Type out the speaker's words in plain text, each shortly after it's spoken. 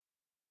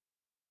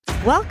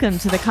Welcome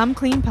to the Come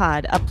Clean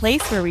Pod, a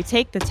place where we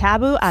take the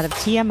taboo out of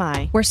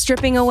TMI. We're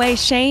stripping away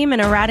shame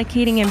and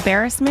eradicating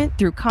embarrassment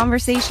through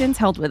conversations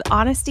held with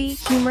honesty,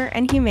 humor,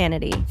 and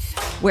humanity.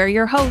 We're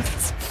your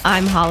hosts.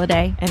 I'm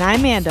Holiday. And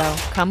I'm Mando.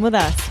 Come with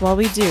us while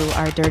we do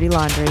our dirty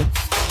laundry.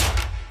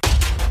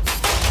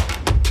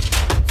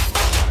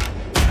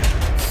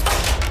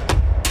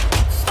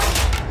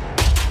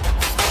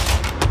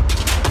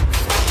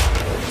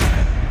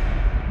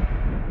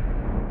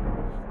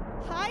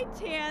 Hi,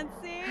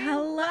 Tanci.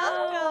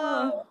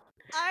 Hello.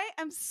 I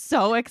am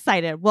so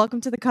excited.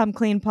 Welcome to the Come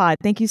Clean Pod.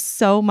 Thank you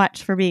so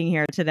much for being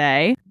here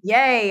today.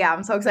 Yay,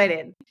 I'm so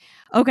excited.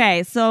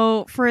 Okay,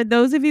 so for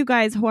those of you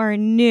guys who are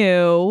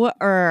newer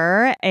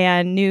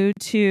and new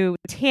to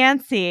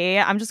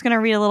Tanci, I'm just going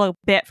to read a little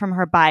bit from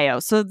her bio.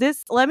 So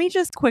let me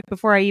just quick,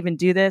 before I even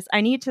do this,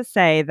 I need to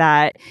say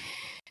that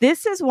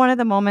this is one of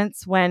the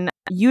moments when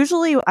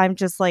usually I'm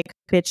just like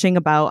bitching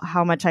about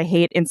how much I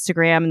hate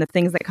Instagram and the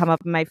things that come up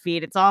in my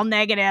feed. It's all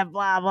negative,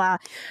 blah, blah.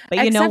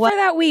 But you know what?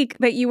 Except for that week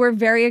that you were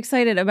very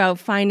excited about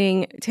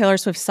finding Taylor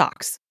Swift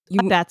socks.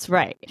 That's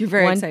right. You're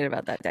very excited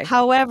about that day.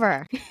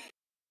 However,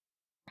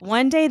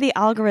 one day the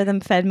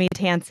algorithm fed me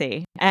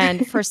Tanci,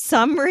 and for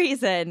some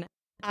reason,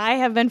 I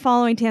have been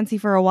following Tanci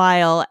for a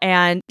while,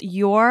 and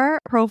your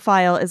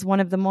profile is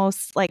one of the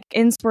most like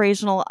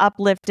inspirational,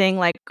 uplifting.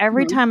 Like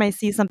every time I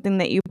see something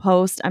that you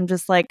post, I'm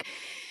just like,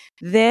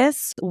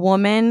 this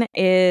woman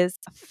is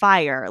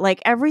fire.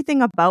 Like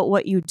everything about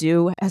what you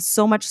do has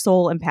so much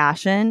soul and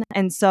passion.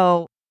 And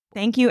so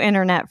thank you,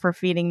 internet, for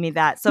feeding me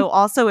that. So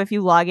also, if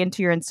you log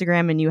into your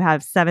Instagram and you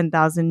have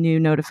 7,000 new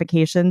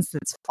notifications,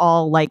 it's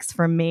all likes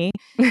from me.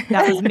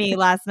 That was me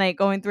last night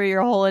going through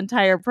your whole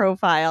entire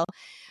profile.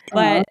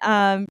 But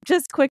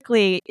just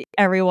quickly,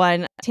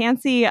 everyone,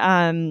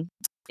 Tanci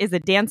is a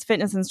dance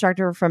fitness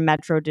instructor from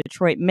Metro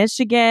Detroit,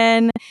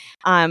 Michigan,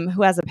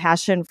 who has a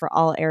passion for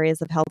all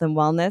areas of health and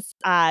wellness.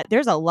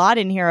 There's a lot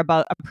in here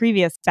about a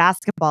previous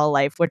basketball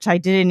life, which I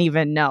didn't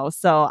even know.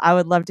 So I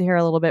would love to hear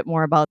a little bit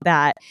more about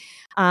that.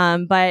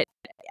 But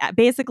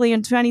basically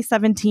in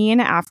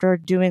 2017, after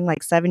doing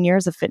like 7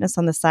 years of fitness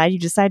on the side, you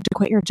decided to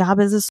quit your job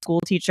as a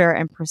school teacher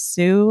and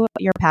pursue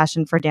your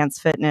passion for dance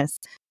fitness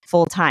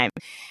full time.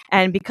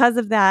 And because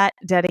of that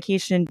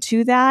dedication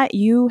to that,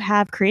 you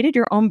have created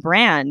your own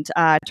brand,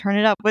 Turn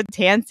It Up with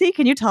Tanci.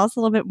 Can you tell us a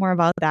little bit more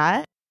about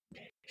that?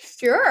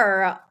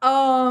 Sure.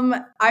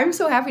 I'm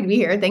so happy to be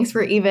here. Thanks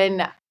for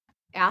even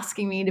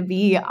asking me to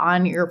be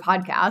on your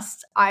podcast.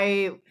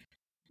 I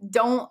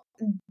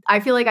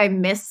feel like I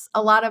miss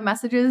a lot of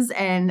messages,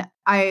 and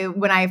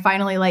when I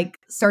finally like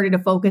started to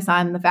focus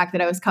on the fact that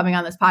I was coming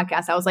on this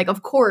podcast, I was like,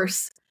 of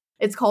course,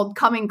 it's called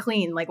Coming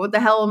Clean. Like, what the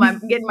hell am I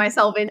getting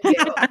myself into?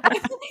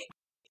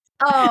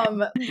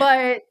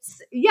 But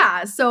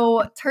yeah,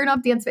 so Turn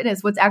Up Dance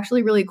Fitness, what's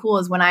actually really cool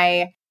is when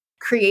I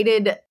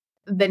created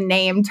the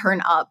name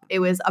Turn Up, it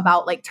was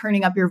about like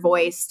turning up your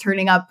voice,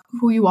 turning up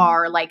who you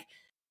are, like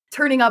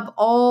turning up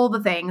all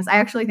the things. I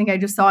actually think I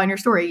just saw in your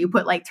story, you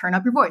put like turn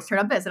up your voice, turn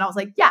up this. And I was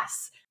like,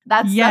 yes,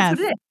 that's what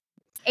it is.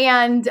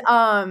 And,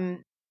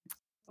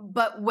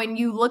 but when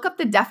you look up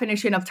the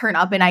definition of turn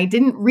up, and I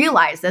didn't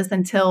realize this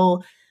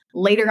until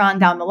later on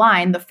down the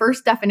line, the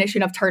first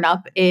definition of turn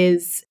up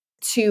is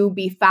to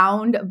be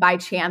found by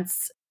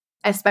chance,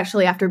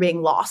 especially after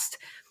being lost.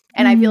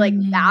 And I feel like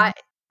that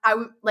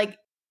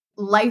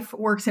life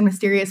works in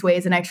mysterious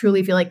ways. And I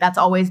truly feel like that's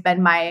always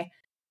been my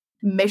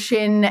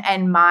mission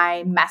and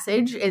my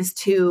message, is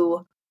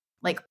to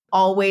like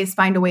always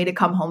find a way to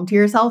come home to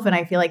yourself. And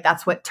I feel like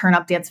that's what Turn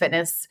Up Dance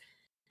Fitness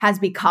has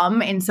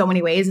become in so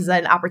many ways, is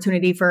an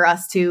opportunity for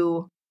us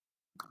to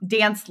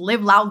dance,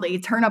 live loudly,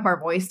 turn up our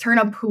voice, turn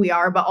up who we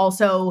are, but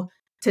also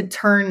to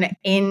turn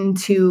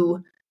into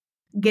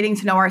getting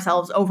to know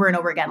ourselves over and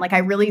over again. Like I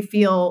really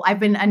feel I've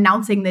been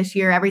announcing this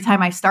year, every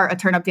time I start a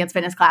Turn Up Dance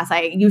Fitness class,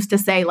 I used to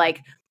say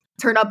like,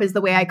 turn up is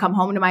the way I come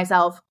home to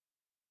myself.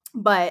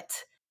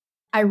 But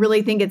I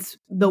really think it's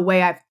the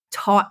way I've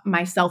taught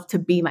myself to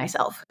be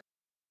myself.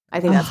 I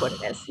think that's what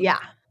it is. Yeah.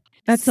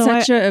 That's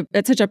such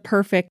a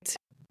perfect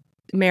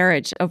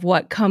marriage of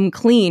what come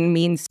clean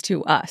means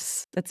to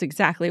us. That's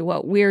exactly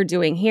what we're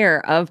doing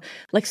here, of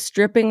like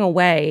stripping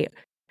away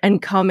and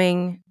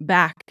coming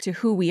back to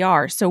who we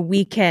are so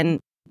we can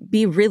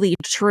be really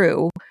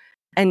true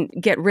and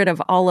get rid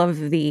of all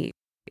of the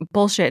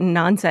bullshit and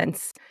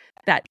nonsense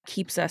that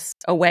keeps us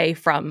away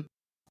from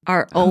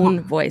our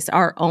own voice,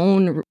 our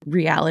own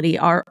reality,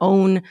 our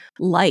own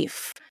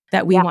life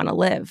that we want to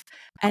live.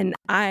 And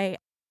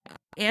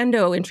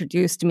Ando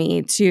introduced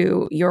me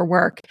to your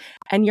work,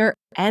 and your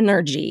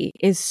energy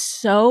is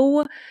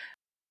so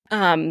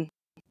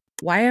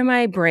why am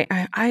I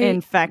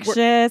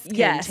infectious,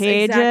 yes,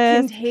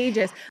 contagious?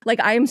 contagious. Like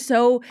I am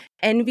so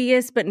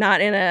envious, but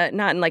not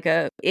in like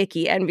a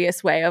icky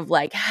envious way of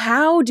like,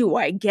 how do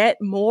I get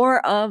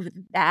more of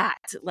that?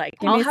 Like,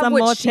 Give I'll me have some what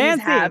more she's Tanci.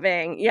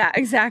 having. Yeah,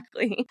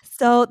 exactly.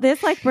 So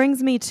this like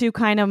brings me to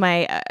kind of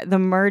my the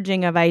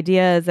merging of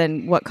ideas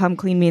and what come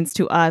clean means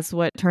to us,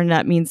 what turn it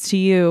up means to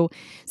you.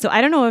 So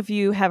I don't know if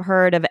you have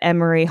heard of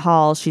Emery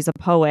Hall. She's a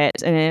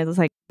poet, and it's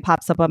like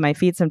pops up on my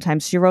feed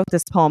sometimes. She wrote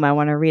this poem. I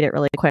want to read it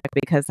really quick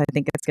because I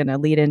think it's going to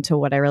lead into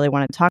what I really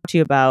want to talk to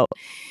you about.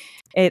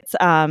 It's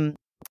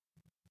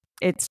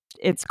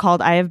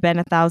called I Have Been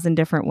 1,000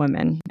 Different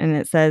Women. And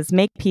it says,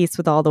 make peace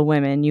with all the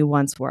women you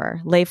once were.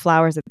 Lay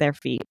flowers at their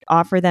feet.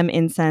 Offer them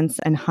incense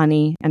and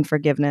honey and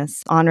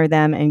forgiveness. Honor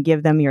them and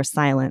give them your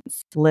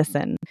silence.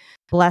 Listen.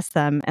 Bless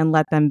them and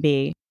let them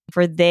be.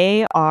 For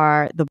they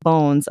are the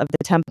bones of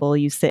the temple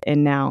you sit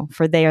in now.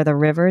 For they are the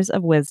rivers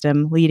of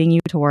wisdom leading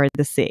you toward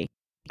the sea.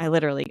 I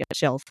literally get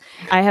chills.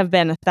 I have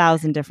been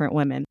 1,000 different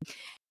women.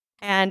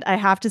 And I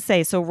have to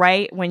say, so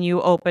right when you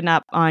open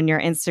up on your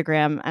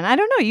Instagram, and I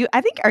don't know,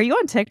 I think, are you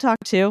on TikTok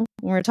too?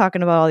 When we're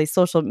talking about all these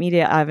social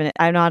media,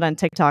 I'm not on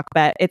TikTok,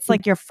 but it's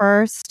like your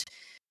first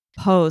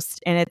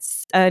post and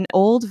it's an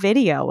old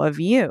video of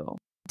you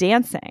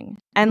dancing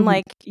and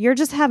like, you're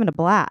just having a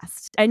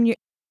blast and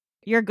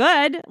you're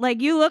good.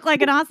 Like you look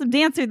like an awesome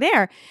dancer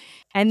there.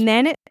 And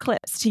then it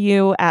clips to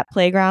you at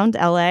Playground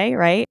LA,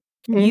 right?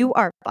 You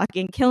are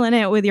fucking killing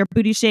it with your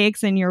booty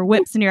shakes and your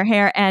whips and your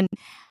hair. And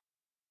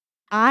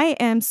I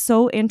am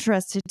so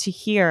interested to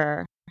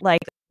hear like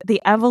the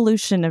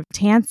evolution of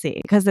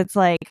Tanci, because it's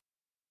like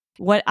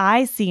what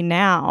I see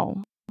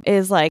now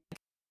is like,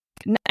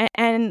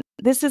 and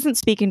this isn't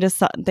speaking to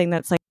something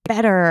that's like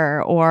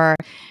better or,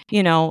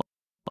 you know,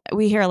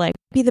 we hear like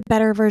be the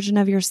better version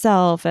of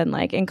yourself and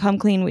like in Come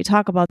Clean, we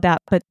talk about that.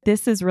 But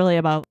this is really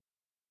about,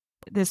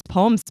 this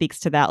poem speaks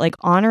to that, like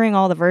honoring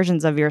all the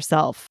versions of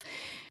yourself.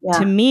 Yeah.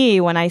 To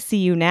me, when I see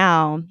you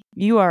now,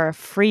 you are a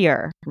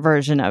freer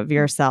version of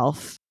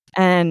yourself.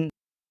 And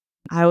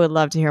I would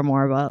love to hear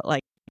more about,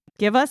 like,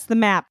 give us the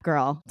map,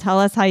 girl. Tell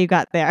us how you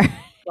got there.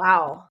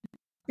 Wow.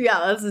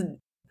 Yeah,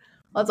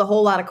 that's a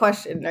whole lot of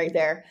question right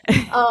there.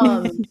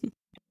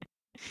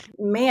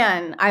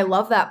 Man, I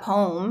love that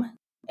poem.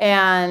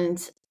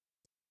 And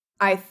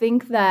I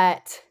think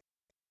that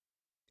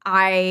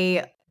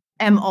I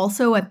am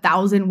also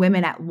 1,000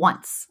 women at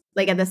once,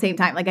 like at the same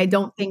time. Like, I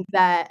don't think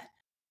that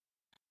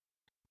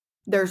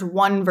there's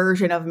one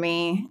version of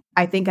me.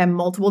 I think I'm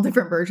multiple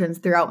different versions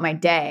throughout my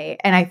day.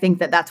 And I think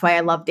that that's why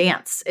I love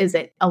dance, is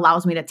it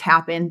allows me to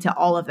tap into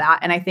all of that.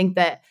 And I think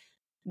that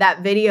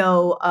that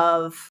video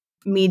of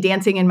me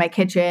dancing in my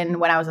kitchen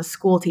when I was a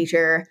school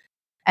teacher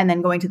and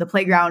then going to the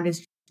playground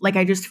is like,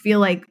 I just feel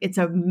like it's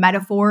a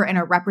metaphor and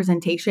a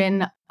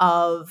representation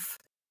of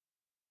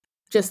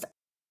just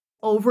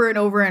over and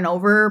over and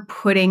over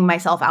putting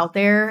myself out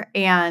there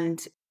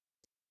and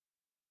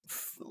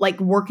like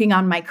working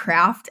on my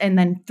craft, and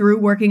then through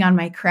working on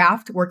my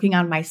craft, working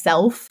on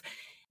myself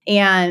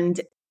and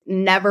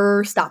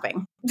never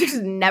stopping,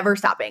 just never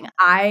stopping.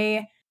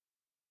 I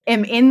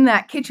am in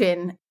that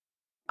kitchen.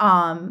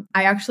 I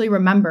actually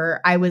remember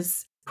I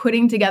was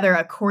putting together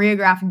a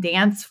choreographed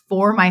dance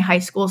for my high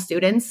school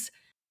students.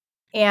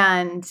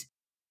 And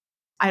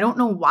I don't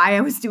know why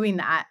I was doing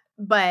that,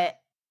 but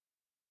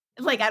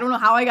like, I don't know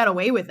how I got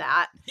away with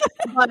that,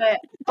 but,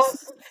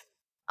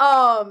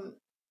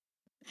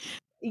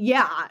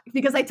 yeah,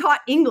 because I taught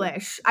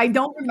English. I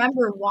don't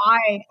remember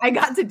why I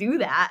got to do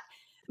that,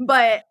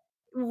 but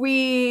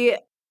I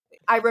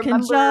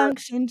remember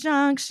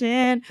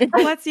Junction.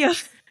 What's your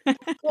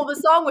well, the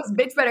song was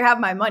Bitch Better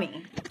Have My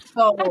Money.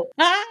 So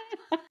I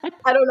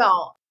don't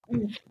know.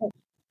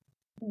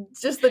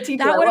 Just the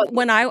teacher. That would have,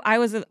 when I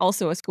was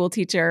also a school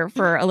teacher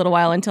for a little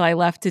while until I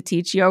left to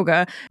teach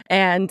yoga,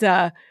 and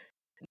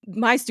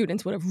my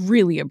students would have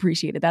really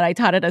appreciated that. I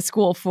taught at a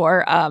school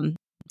for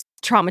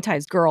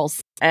traumatized girls,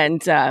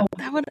 and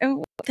they would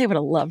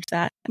have loved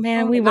that.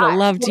 Man, we would have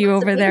loved you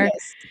over there.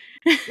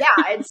 Yeah,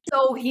 it's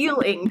so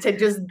healing to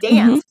just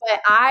dance.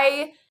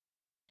 But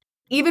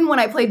even when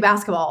I played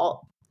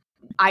basketball,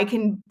 I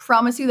can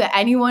promise you that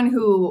anyone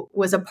who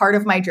was a part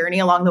of my journey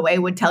along the way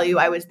would tell you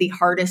I was the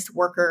hardest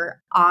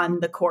worker on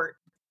the court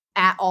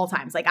at all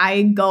times. Like,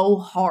 I go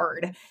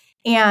hard.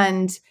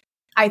 And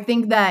I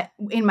think that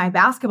in my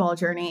basketball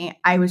journey,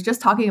 I was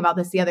just talking about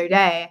this the other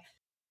day.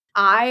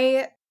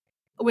 I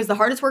was the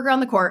hardest worker on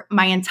the court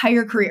my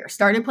entire career.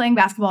 Started playing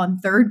basketball in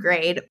 3rd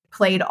grade,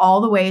 played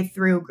all the way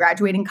through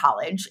graduating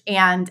college.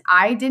 And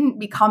I didn't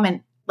become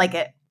a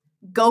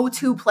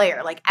go-to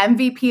player, like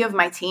MVP of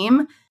my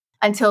team,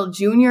 until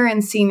junior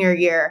and senior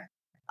year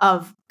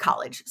of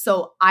college.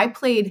 So I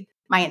played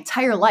my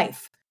entire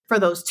life for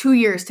those 2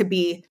 years to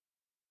be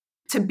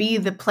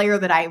the player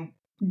that I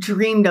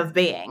dreamed of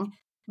being.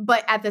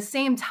 But at the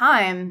same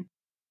time,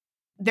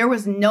 there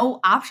was no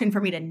option for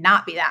me to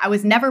not be that. I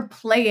was never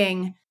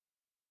playing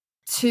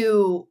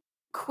to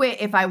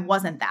quit if I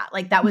wasn't that.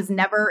 Like, that was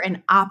never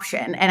an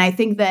option. And I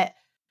think that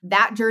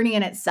journey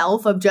in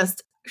itself of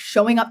just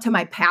showing up to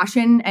my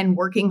passion and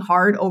working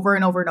hard over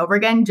and over and over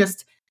again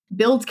just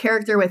builds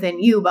character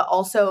within you, but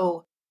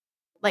also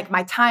like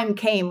my time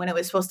came when it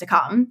was supposed to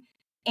come.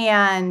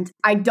 And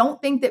I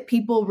don't think that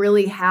people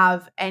really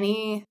have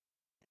any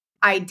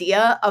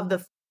idea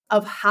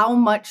of how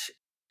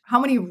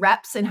many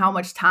reps and how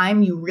much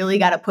time you really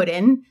got to put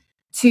in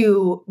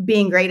to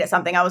being great at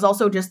something. I was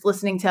also just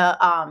listening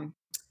to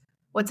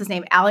what's his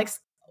name, Alex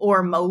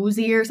or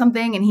Mosey or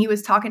something, and he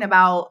was talking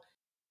about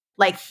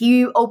like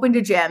he opened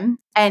a gym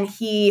and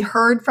he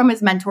heard from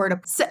his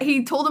mentor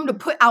he told him to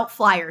put out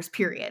flyers,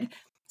 period.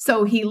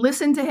 So he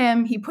listened to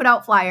him, he put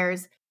out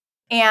flyers,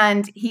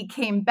 and he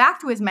came back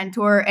to his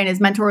mentor, and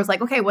his mentor was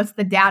like, okay, what's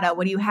the data?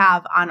 What do you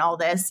have on all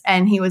this?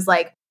 And he was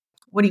like,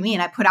 what do you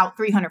mean? I put out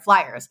 300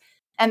 flyers.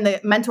 And the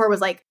mentor was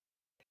like,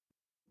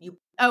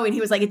 and he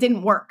was like, it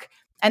didn't work.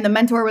 And the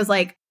mentor was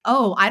like,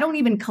 oh, I don't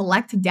even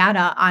collect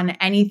data on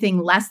anything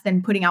less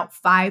than putting out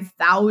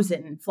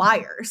 5,000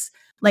 flyers.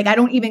 Like, I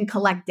don't even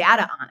collect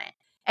data on it.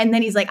 And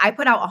then he's like, I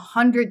put out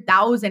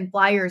 100,000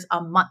 flyers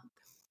a month.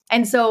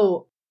 And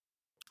so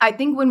I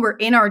think when we're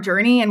in our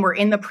journey and we're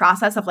in the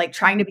process of like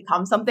trying to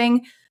become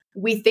something,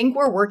 we think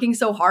we're working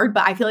so hard.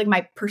 But I feel like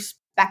my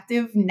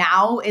perspective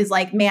now is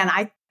like, man,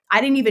 I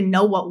didn't even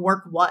know what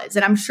work was.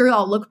 And I'm sure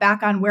I'll look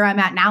back on where I'm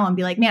at now and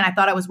be like, man, I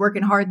thought I was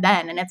working hard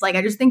then. And it's like,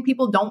 I just think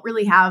people don't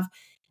really have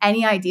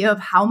any idea of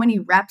how many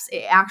reps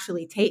it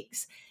actually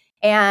takes.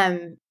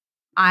 And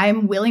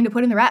I'm willing to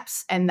put in the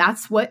reps. And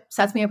that's what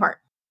sets me apart.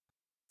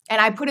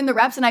 And I put in the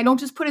reps, and I don't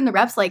just put in the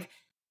reps. Like,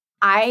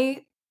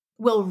 I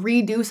will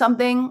redo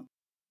something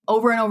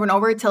over and over and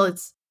over till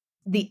it's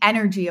the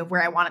energy of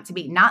where I want it to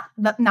be. Not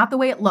the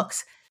way it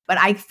looks, but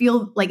I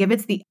feel like if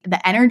it's the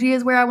energy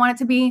is where I want it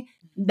to be,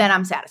 then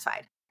I'm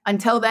satisfied.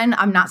 Until then,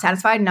 I'm not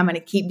satisfied, and I'm going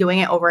to keep doing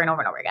it over and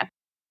over and over again.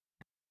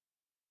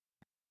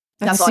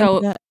 That's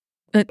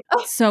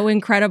so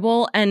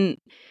incredible and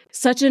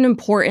such an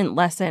important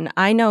lesson.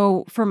 I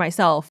know for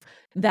myself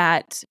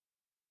that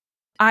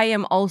I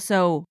am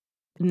also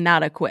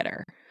not a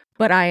quitter,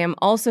 but I am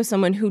also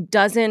someone who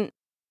doesn't.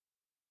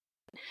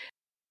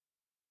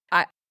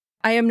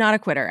 I am not a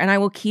quitter, and I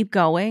will keep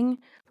going.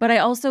 But I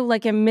also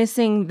like am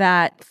missing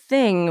that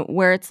thing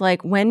where it's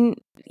like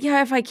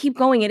if I keep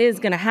going, it is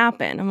going to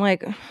happen. I'm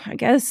like, I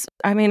guess,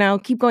 I mean, I'll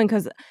keep going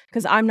because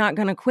I'm not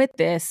going to quit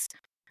this.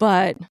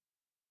 But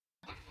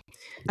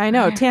I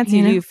know,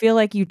 Tanci, do you feel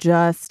like you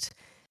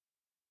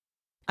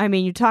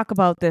talk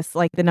about this,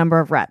 like the number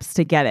of reps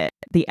to get it,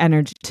 the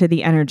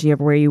energy of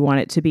where you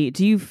want it to be.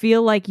 Do you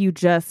feel like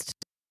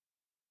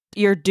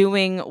you're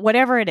doing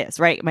whatever it is,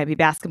 right? It might be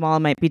basketball,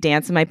 it might be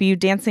dance, it might be you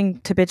dancing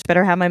to Bitch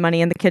Better Have My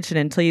Money in the kitchen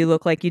until you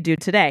look like you do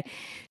today.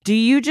 Do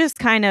you just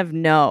kind of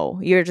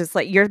know? You're just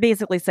like, you're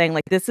basically saying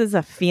like, this is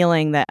a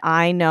feeling that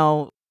I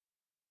know,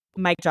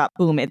 mic drop,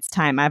 boom, it's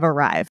time, I've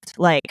arrived.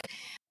 Like,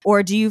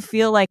 or do you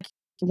feel like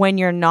when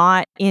you're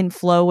not in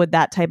flow with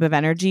that type of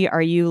energy,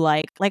 are you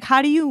like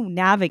how do you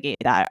navigate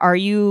that?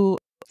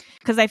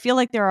 Because I feel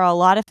like there are a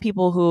lot of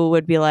people who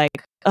would be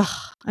like,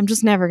 ugh, I'm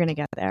just never going to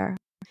get there.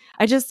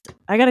 I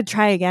got to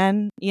try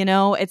again.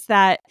 It's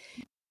that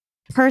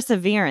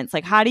perseverance.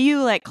 Like, how do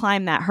you like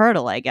climb that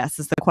hurdle, I guess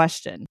is the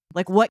question.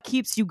 Like, what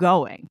keeps you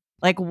going?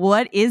 Like,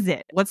 what is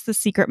it? What's the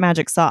secret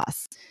magic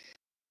sauce?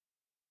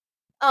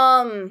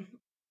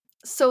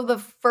 So the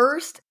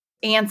first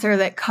answer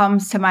that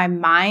comes to my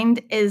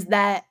mind is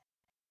that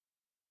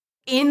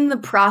in the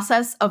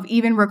process of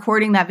even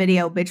recording that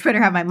video, Bitch Better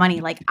Have My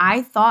Money, like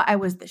I thought I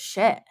was the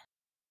shit.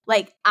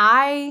 Like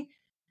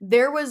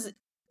there was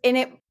in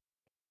it,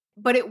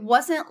 but it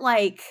wasn't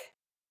like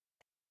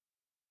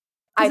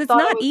because it's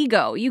not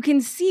ego. You can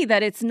see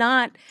that it's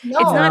not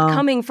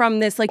coming from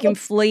this like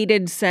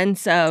inflated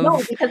sense of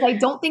no, because I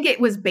don't think it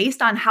was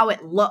based on how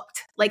it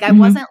looked. Like I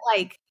wasn't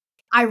like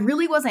I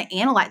really wasn't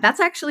analyzed. That's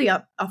actually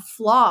a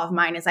flaw of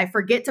mine is I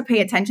forget to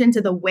pay attention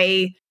to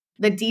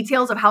the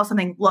details of how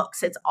something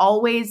looks. It's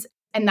always,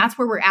 and that's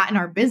where we're at in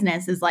our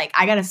business is like,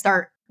 I got to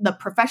start the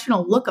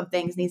professional look of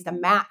things needs to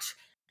match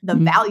the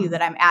value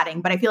that I'm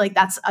adding. But I feel like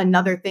that's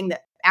another thing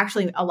that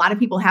actually a lot of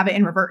people have it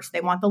in reverse.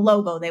 They want the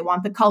logo, they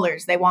want the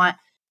colors, they want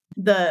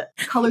the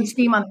color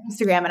scheme on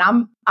Instagram.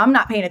 And I'm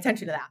not paying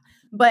attention to that.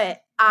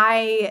 But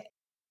I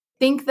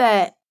think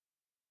that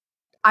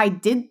I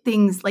did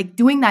things like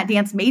doing that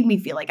dance made me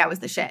feel like I was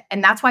the shit.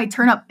 And that's why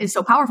Turn Up is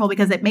so powerful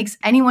because it makes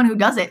anyone who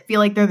does it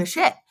feel like they're the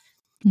shit.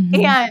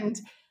 And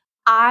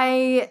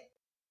I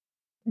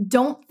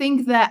don't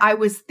think that I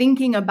was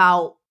thinking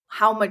about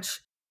how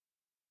much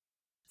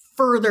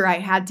further I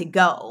had to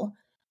go.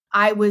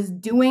 I was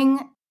doing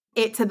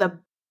it to the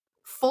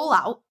full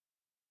out.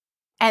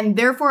 And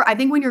therefore, I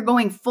think when you're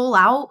going full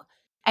out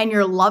and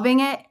you're loving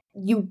it,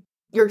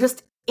 you're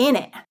just in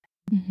it.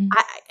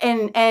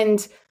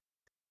 And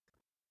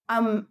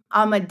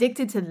I'm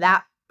addicted to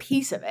that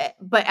piece of it.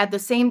 But at the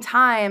same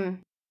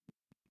time,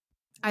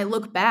 I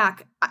look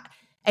back,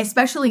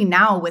 especially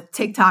now with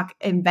TikTok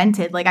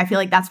invented, like I feel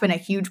like that's been a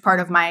huge part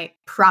of my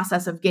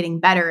process of getting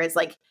better is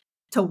like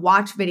to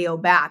watch video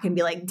back and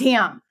be like,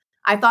 damn,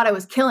 I thought I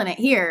was killing it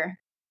here,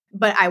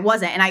 but I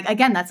wasn't. And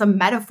again, that's a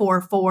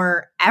metaphor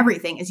for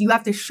everything is you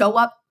have to show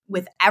up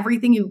with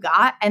everything you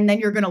got. And then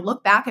you're going to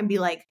look back and be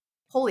like,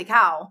 holy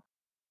cow,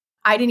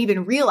 I didn't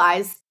even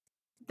realize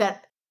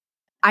that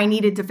I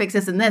needed to fix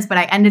this and this, but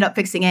I ended up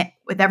fixing it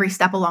with every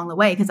step along the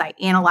way because I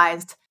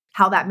analyzed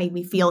how that made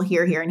me feel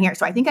here, here, and here.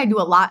 So I think I do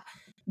a lot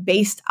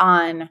based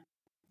on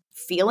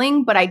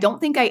feeling, but I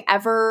don't think I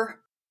ever,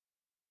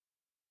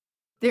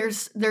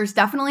 there's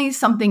definitely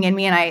something in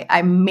me, and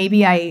I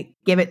maybe I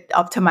give it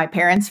up to my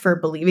parents for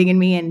believing in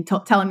me and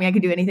telling me I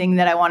could do anything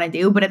that I want to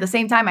do. But at the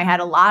same time, I had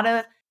a lot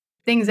of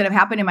things that have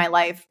happened in my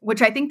life,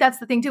 which I think that's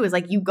the thing too, is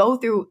like you go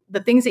through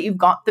the things that you've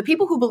gone, the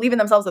people who believe in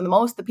themselves the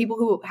most, the people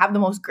who have the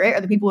most grit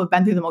are the people who have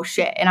been through the most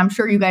shit. And I'm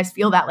sure you guys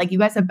feel that, like you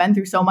guys have been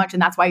through so much,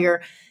 and that's why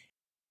you're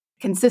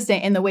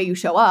consistent in the way you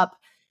show up.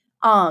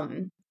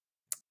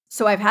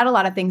 So I've had a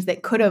lot of things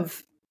that could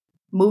have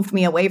moved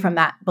me away from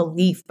that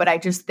belief, but I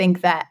just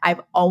think that I've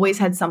always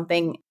had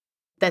something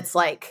that's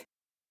like,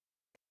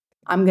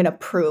 I'm going to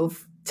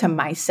prove to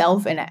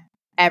myself and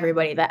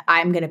everybody that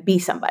I'm going to be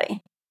somebody.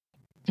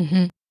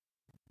 Mm-hmm.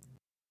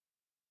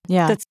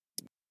 Yeah.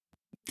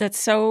 That's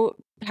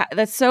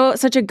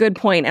such a good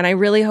point. And I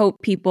really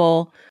hope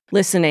people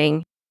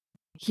listening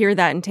hear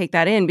that and take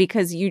that in,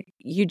 because you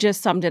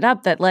just summed it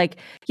up that, like,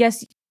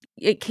 yes,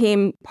 it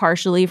came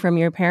partially from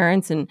your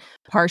parents and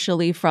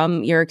partially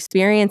from your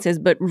experiences,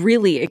 but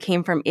really it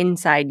came from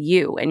inside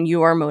you and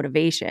your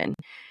motivation.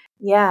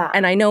 Yeah.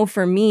 And I know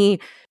for me,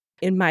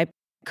 in my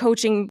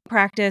coaching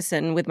practice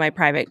and with my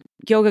private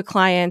yoga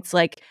clients,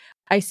 like,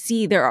 I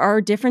see there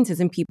are differences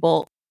in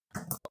people.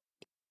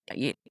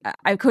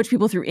 I coach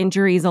people through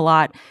injuries a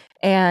lot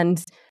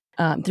and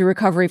through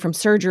recovery from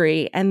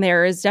surgery. And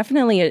there is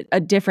definitely a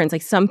difference.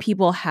 Like, some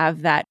people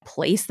have that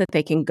place that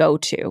they can go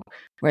to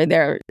where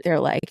they're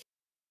like,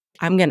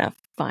 I'm going to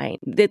find,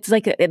 it's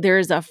like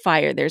there's a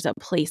fire, there's a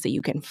place that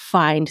you can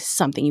find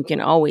something. You can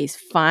always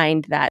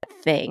find that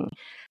thing.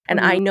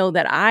 And I know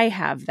that I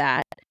have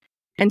that.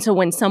 And so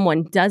when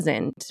someone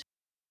doesn't,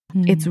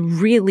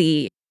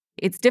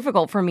 it's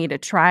difficult for me to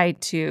try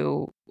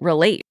to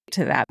relate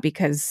to that,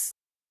 because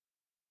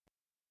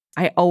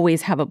I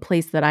always have a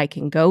place that I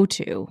can go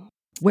to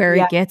where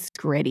it gets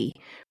gritty,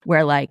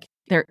 where like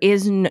there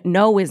is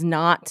no is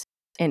not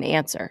an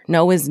answer.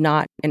 No is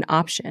not an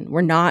option.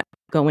 We're not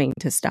going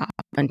to stop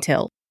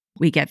until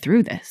we get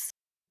through this.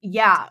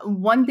 Yeah.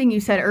 One thing you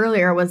said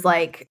earlier was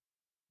like,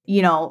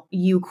 you know,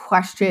 you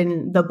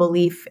question the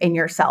belief in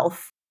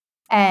yourself.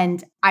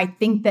 And I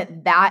think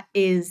that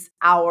is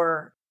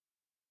our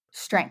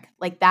strength.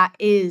 Like, that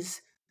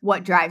is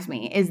what drives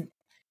me, is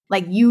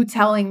like you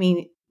telling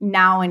me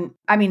now. And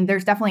I mean,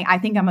 there's definitely, I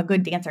think I'm a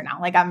good dancer now.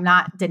 Like, I'm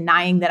not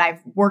denying that I've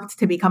worked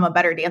to become a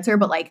better dancer,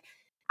 but like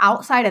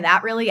outside of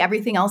that, really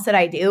everything else that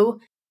I do,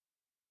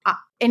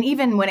 and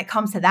even when it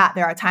comes to that,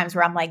 there are times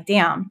where I'm like,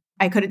 damn,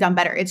 I could have done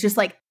better. It's just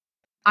like,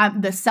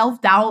 the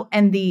self-doubt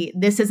and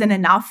this isn't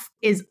enough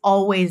is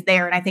always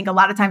there. And I think a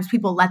lot of times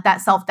people let that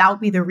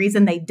self-doubt be the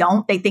reason they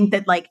don't. They think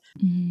that like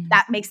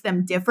that makes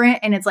them different.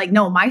 And it's like,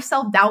 no, my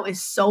self-doubt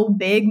is so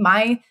big.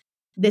 My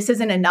this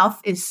isn't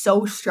enough is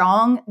so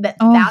strong that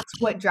that's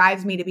what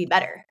drives me to be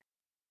better.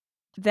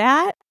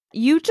 That,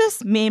 you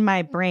just made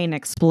my brain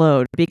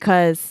explode,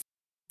 because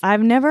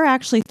I've never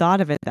actually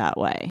thought of it that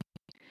way.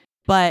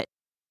 But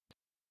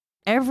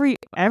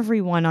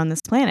everyone on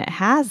this planet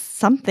has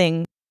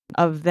something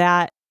of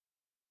that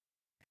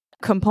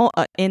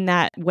component in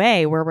that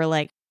way, where we're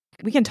like,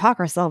 we can talk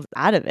ourselves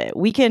out of it.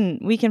 We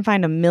can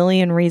find a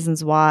million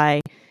reasons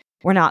why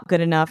we're not good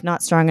enough,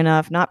 not strong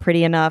enough, not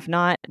pretty enough,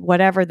 not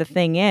whatever the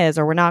thing is,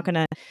 or we're not going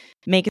to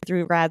make it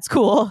through grad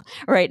school.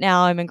 Right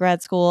now I'm in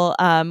grad school.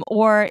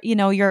 Or, you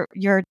know, your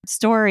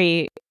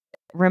story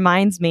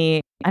reminds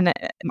me, and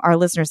our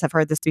listeners have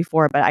heard this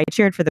before, but I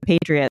cheered for the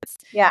Patriots.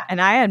 Yeah.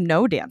 And I had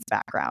no dance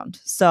background.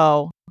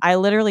 So I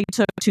literally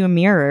took 2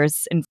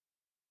 mirrors and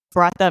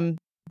brought them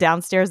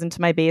downstairs into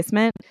my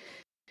basement.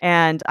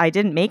 And I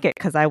didn't make it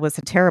because I was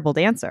a terrible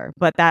dancer.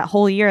 But that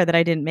whole year that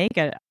I didn't make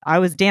it, I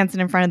was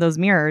dancing in front of those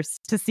mirrors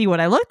to see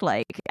what I looked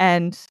like.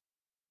 And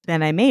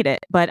then I made it.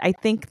 But I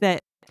think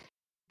that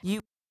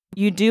you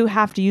do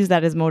have to use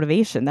that as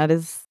motivation. That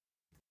is,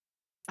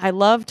 I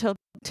love to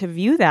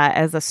view that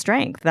as a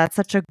strength. That's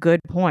such a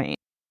good point.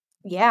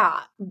 Yeah.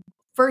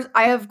 First,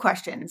 I have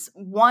questions.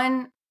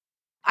 One,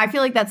 I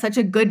feel like that's such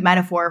a good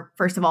metaphor,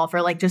 first of all,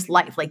 for like just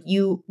life. Like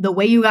the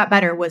way you got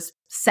better was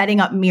setting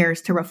up mirrors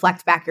to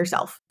reflect back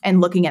yourself and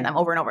looking at them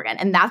over and over again.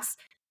 And that's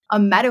a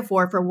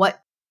metaphor for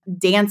what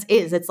dance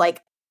is. It's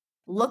like,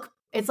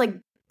 it's like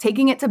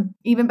taking it to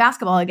even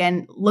basketball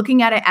again,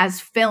 looking at it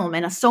as film.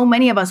 And so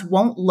many of us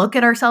won't look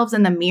at ourselves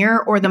in the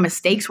mirror or the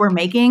mistakes we're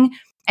making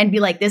and be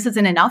like, this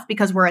isn't enough,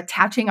 because we're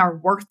attaching our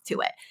worth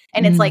to it.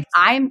 And it's like,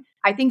 I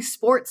think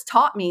sports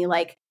taught me,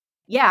 like,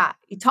 yeah,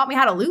 it taught me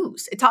how to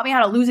lose. It taught me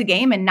how to lose a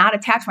game and not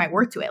attach my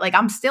worth to it. Like,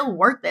 I'm still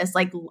worth this.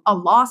 Like, a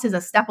loss is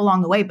a step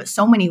along the way. But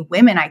so many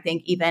women, I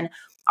think, even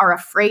are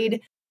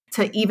afraid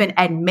to even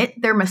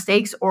admit their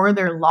mistakes or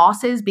their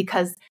losses,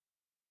 because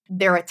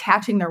they're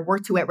attaching their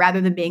worth to it, rather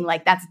than being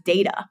like, that's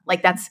data.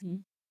 Like, that's,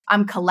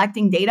 I'm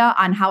collecting data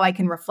on how I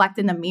can reflect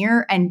in the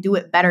mirror and do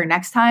it better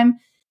next time.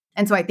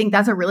 And so I think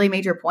that's a really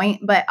major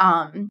point. But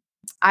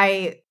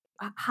I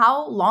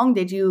how long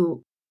did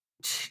you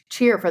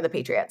cheer for the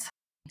Patriots?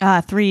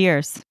 3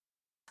 years.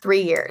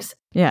 3 years.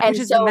 Yeah. And Which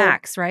is so, the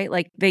max, right?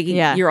 Like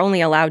you're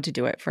only allowed to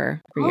do it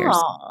for 3 years.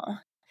 oh.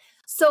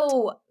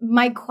 So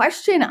my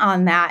question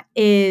on that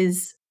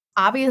is,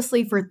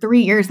 obviously for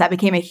 3 years, that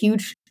became a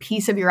huge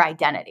piece of your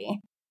identity.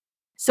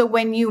 So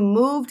when you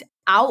moved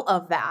out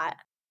of that,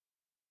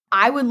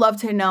 I would love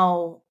to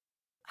know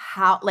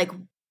how, like,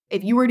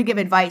 if you were to give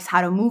advice,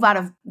 how to move out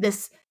of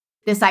this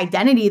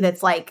identity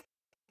that's like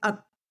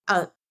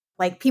a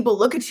like people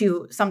look at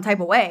you some type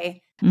of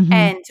way,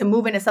 and to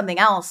move into something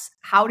else.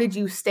 How did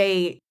you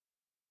stay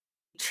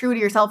true to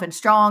yourself and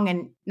strong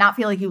and not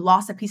feel like you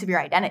lost a piece of your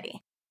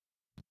identity?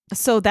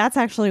 So that's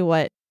actually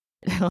what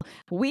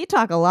we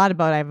talk a lot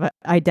about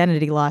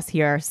identity loss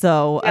here.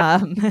 So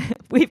I've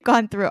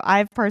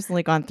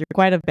personally gone through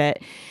quite a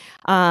bit.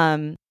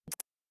 But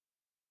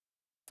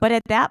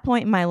at that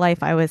point in my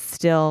life, I was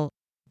still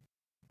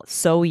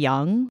so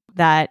young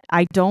that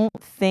I don't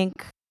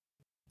think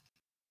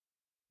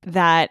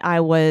that I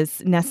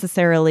was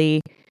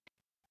necessarily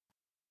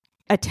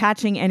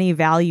attaching any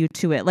value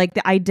to it. Like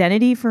the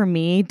identity for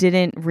me I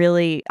didn't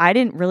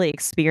really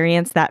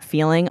experience that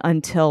feeling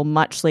until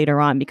much later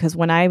on, because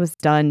when I was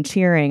done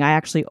cheering, I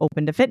actually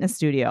opened a fitness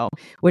studio,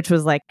 which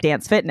was like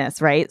dance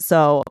fitness, right?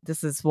 So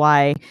this is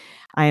why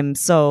I'm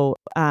so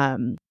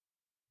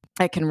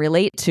I can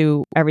relate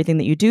to everything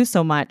that you do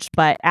so much.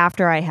 But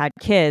after I had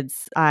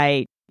kids,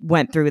 I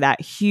went through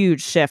that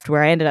huge shift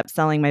where I ended up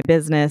selling my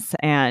business.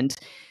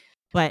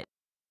 But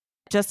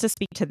just to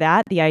speak to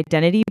that, the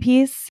identity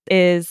piece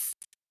is,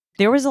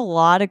 there was a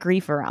lot of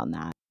grief around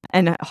that.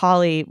 And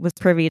Holly was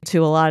privy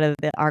to a lot of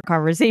our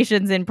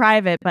conversations in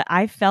private, but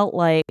I felt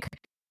like,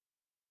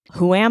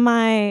 who am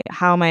I?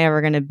 How am I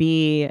ever going to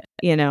be,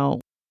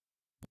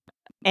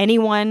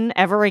 anyone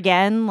ever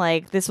again?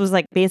 Like, this was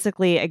like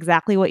basically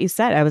exactly what you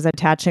said. I was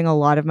attaching a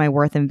lot of my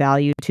worth and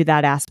value to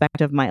that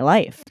aspect of my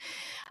life.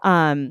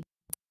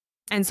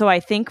 And so I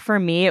think for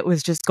me, it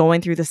was just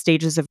going through the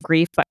stages of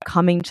grief, but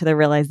coming to the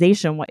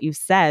realization, what you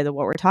said,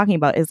 what we're talking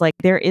about is like,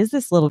 there is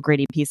this little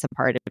gritty piece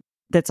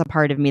that's a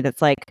part of me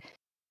that's like,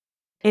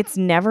 it's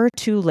never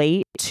too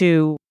late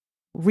to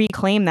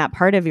reclaim that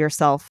part of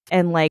yourself.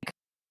 And like,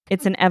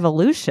 it's an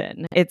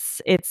evolution. It's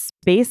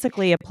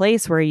basically a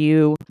place where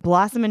you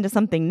blossom into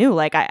something new.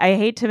 Like, I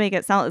hate to make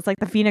it sound, it's like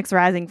the phoenix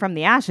rising from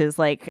the ashes.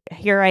 Like,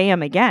 here I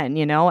am again,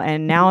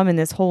 and now I'm in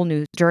this whole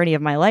new journey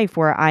of my life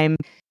where I'm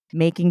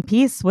making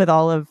peace with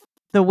all of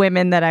the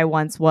women that I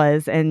once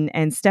was,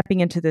 and stepping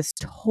into this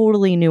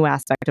totally new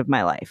aspect of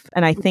my life.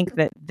 And I think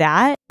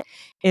that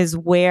is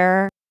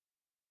where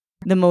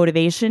the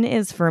motivation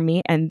is for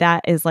me. And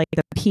that is like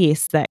the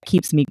piece that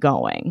keeps me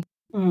going.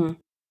 Mm.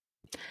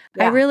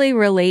 I really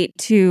relate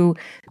to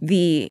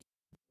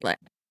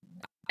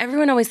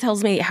everyone always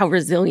tells me how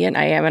resilient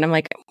I am. And I'm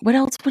like, what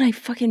else would I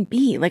fucking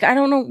be? Like, I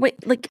don't know. What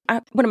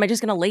am I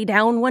just going to lay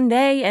down one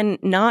day and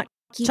not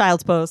keep...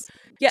 Child's pose.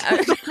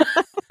 Yeah.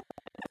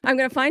 I'm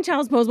going to find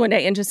child's pose one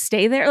day and just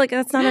stay there. Like,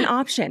 that's not an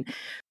option.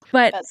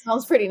 But that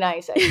sounds pretty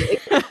nice, actually.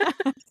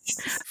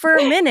 for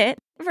a minute,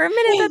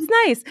 that's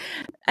nice.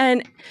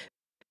 And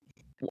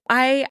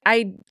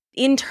I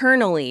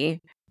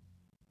internally,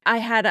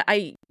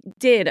 I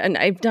did, and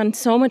I've done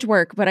so much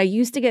work, but I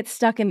used to get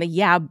stuck in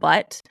the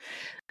but.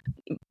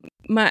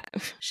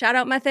 Shout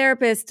out my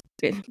therapist.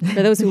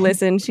 For those who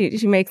listen,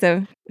 she makes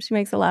a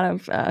lot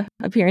of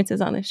appearances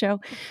on the show.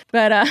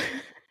 But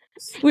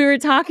we were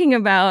talking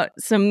about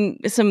some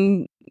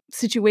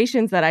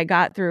situations that I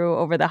got through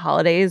over the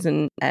holidays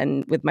and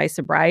with my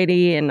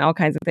sobriety and all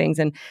kinds of things.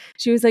 And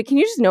she was like, "Can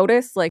you just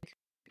notice, like,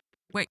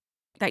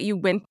 that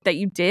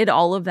you did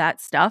all of that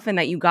stuff and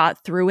that you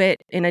got through it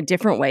in a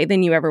different way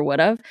than you ever would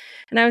have?"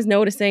 And I was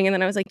noticing, and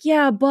then I was like,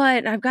 "Yeah,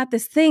 but I've got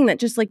this thing that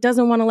just like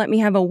doesn't want to let me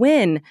have a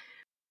win."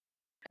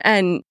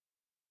 And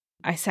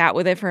I sat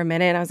with it for a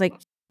minute, and I was like,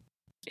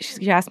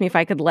 she asked me if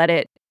I could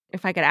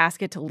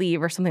ask it to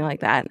leave or something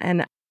like that.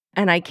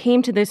 And I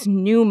came to this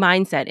new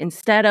mindset.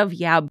 Instead of,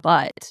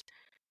 but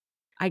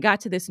I got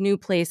to this new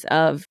place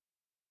of,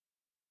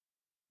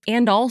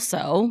 and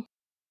also,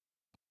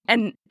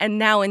 and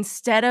now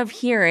instead of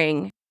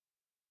hearing,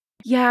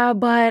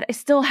 but I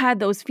still had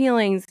those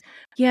feelings.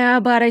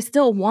 But I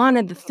still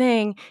wanted the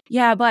thing.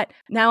 But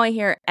now I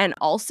hear, and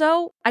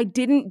also I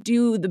didn't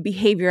do the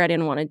behavior I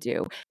didn't want to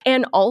do.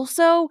 And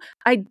also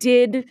I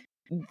did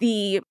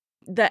the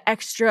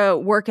extra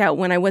workout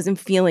when I wasn't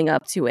feeling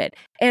up to it.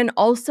 And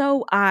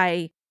also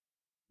I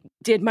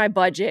did my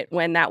budget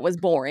when that was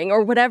boring,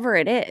 or whatever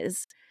it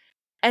is.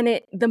 And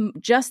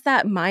just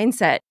that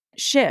mindset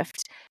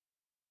shift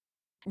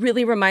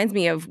really reminds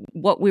me of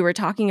what we were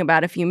talking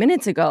about a few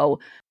minutes ago,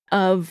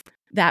 of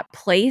that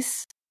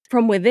place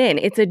from within.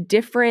 It's a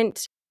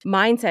different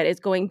mindset.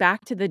 It's going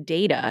back to the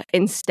data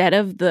instead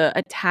of the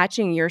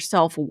attaching your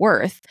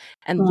self-worth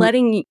and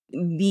letting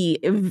the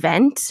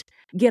event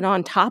get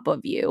on top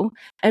of you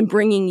and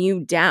bringing you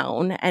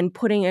down and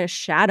putting a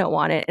shadow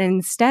on it. And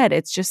instead,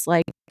 it's just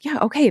like,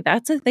 okay,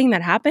 that's a thing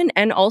that happened.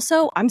 And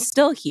also, I'm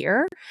still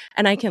here,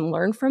 and I can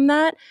learn from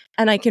that,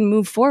 and I can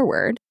move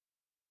forward.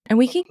 and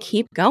we can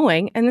keep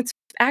going. And it's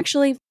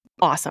actually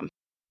awesome.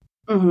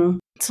 Mm-hmm.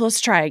 So let's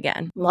try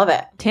again. Love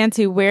it.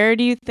 Tanci, where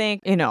do you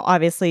think,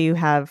 obviously you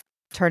have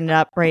Turn It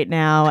Up right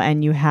now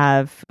and you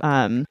have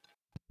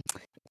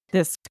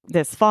this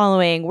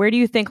following. Where do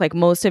you think like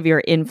most of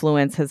your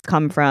influence has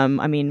come from?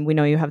 I mean, we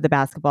know you have the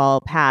basketball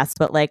past,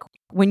 but like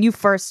when you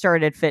first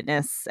started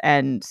fitness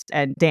and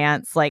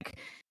dance, like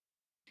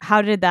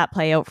how did that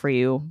play out for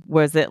you?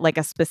 Was it like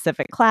a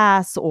specific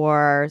class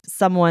or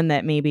someone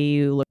that maybe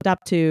you looked up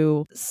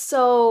to?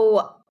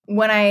 So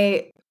when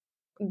I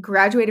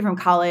graduated from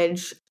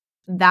college,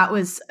 that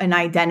was an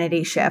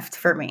identity shift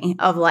for me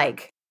of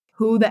like,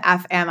 who the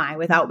F am I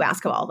without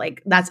basketball?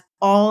 Like, that's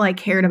all I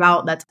cared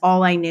about. That's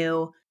all I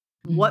knew.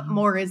 What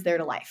more is there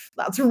to life?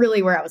 That's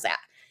really where I was at.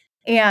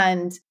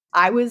 And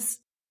I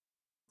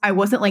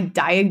wasn't like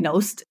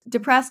diagnosed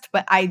depressed,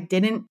 but I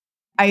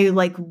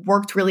like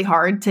worked really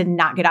hard to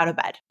not get out of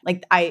bed.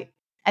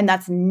 And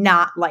that's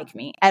not like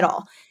me at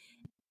all.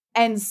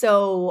 And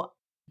so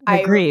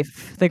the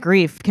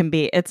grief can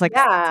be, it's like,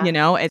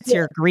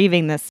 you're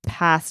grieving this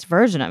past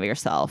version of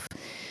yourself.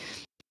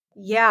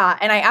 Yeah.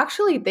 And I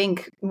actually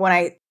think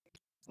when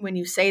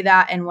you say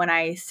that and when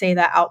I say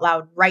that out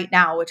loud right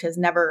now, which has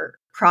never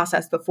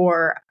processed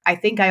before, I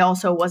think I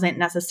also wasn't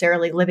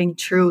necessarily living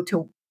true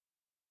to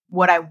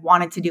what I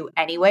wanted to do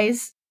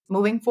anyways,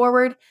 moving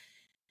forward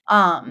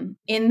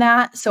in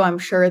that. So I'm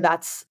sure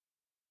that's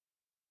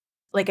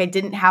like, I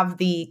didn't have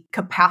the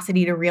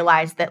capacity to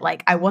realize that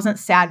like, I wasn't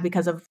sad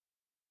because of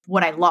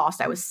what I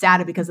lost. I was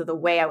sad because of the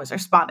way I was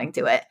responding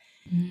to it.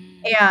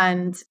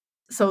 And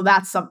so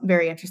that's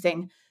very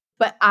interesting.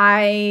 But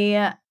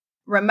I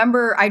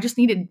remember I just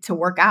needed to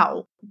work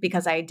out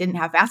because I didn't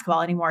have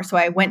basketball anymore. So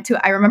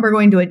I remember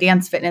going to a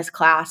dance fitness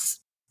class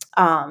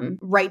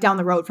right down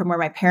the road from where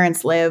my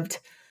parents lived.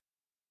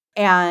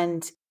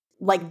 And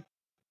like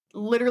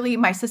literally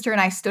my sister and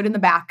I stood in the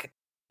back.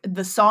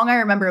 The song I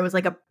remember, it was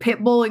like a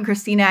Pitbull and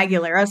Christina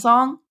Aguilera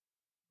song.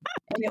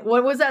 And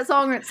what was that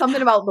song? It's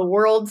something about the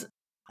world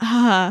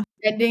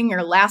ending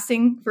or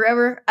lasting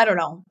forever. I don't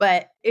know,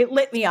 but it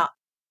lit me up.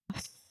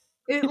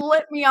 It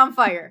lit me on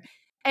fire.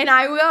 And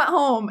I got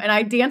home and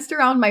I danced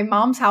around my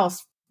mom's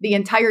house the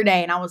entire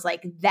day. And I was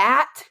like,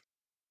 that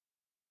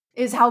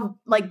is how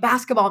like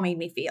basketball made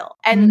me feel.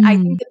 And I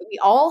think that we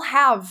all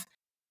have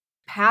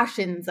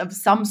passions of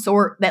some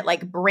sort that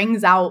like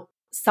brings out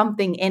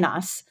something in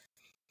us.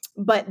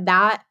 But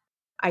that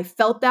I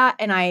felt that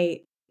and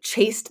I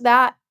chased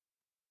that.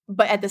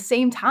 But at the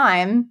same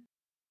time,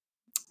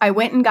 I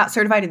went and got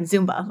certified in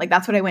Zumba. Like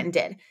that's what I went and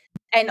did.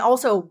 And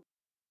also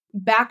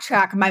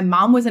backtrack, my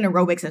mom was an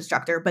aerobics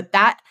instructor, but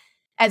that,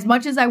 as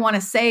much as I want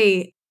to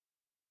say,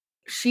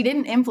 she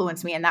didn't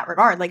influence me in that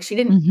regard. Like she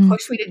didn't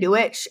push me to do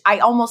it. I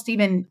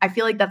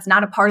feel like that's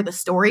not a part of the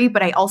story,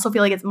 but I also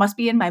feel like it must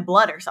be in my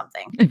blood or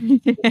something.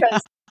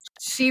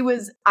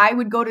 Because I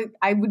would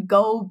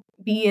go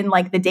be in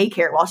like the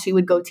daycare while she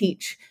would go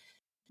teach.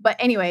 But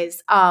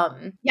anyways,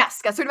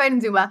 yes, got certified in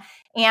Zumba.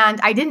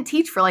 And I didn't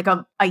teach for like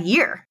a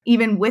year,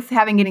 even with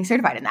getting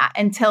certified in that,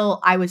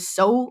 until I was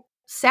so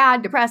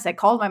sad, depressed. I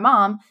called my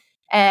mom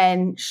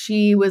and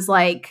she was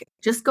like,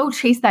 just go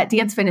chase that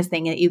dance fitness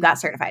thing that you got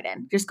certified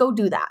in. Just go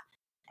do that.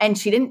 And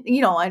she didn't,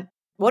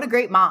 what a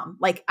great mom.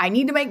 Like, I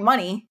need to make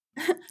money.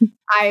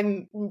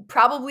 I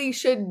probably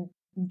should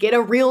get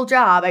a real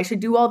job. I should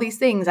do all these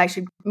things. I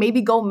should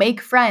maybe go make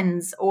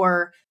friends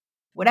or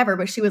whatever.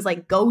 But she was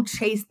like, go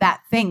chase that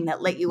thing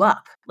that lit you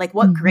up. Like,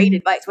 what great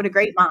advice. What a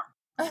great mom.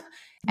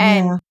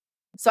 And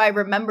so I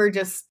remember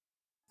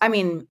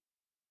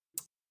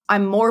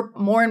I'm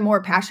more and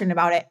more passionate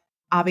about it,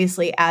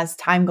 obviously, as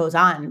time goes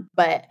on,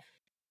 but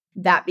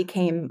that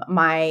became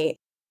my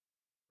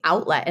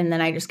outlet. And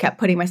then I just kept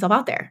putting myself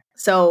out there.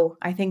 So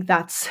I think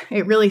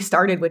it really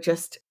started with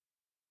just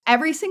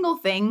every single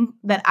thing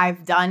that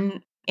I've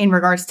done in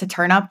regards to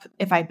Turn Up,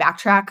 if I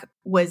backtrack,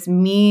 was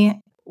me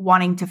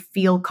wanting to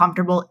feel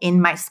comfortable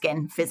in my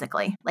skin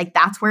physically. Like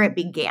that's where it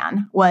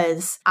began,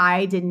 was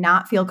I did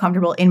not feel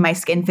comfortable in my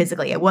skin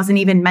physically. It wasn't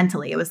even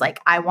mentally. It was like,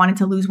 I wanted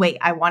to lose weight.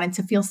 I wanted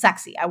to feel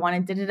sexy. I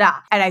wanted da-da-da.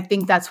 And I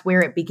think that's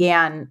where it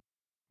began.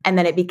 And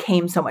then it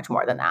became so much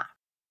more than that.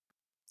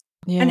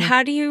 Yeah. And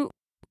how do you,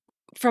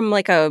 from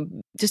like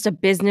just a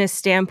business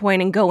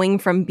standpoint and going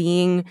from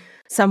being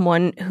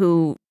someone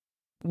who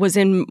was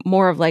in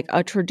more of like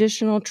a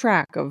traditional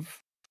track of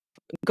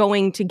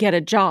going to get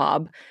a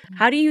job,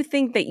 how do you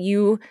think that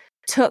you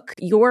took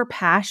your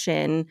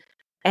passion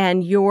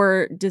and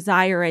your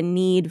desire and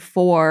need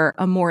for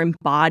a more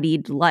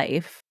embodied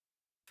life,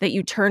 that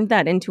you turned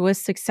that into a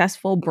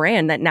successful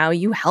brand, that now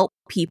you help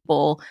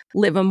people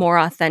live a more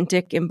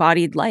authentic,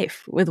 embodied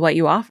life with what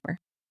you offer?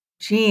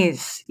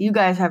 Jeez, you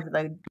guys have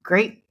the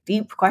great,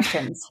 deep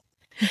questions.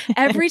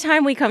 Every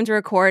time we come to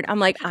record, I'm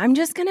like, I'm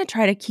just going to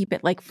try to keep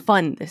it like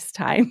fun this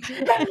time.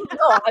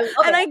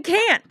 I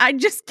can't. I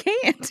just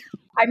can't.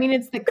 I mean,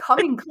 it's the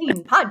Coming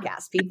Clean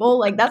podcast, people.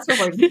 Like, that's what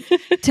we're doing.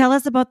 Tell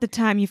us about the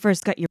time you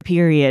first got your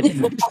period.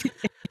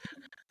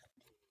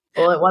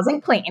 Well, it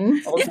wasn't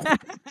clean.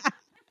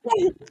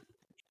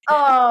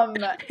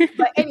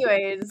 But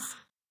anyways,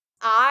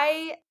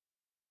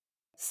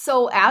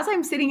 So as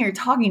I'm sitting here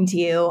talking to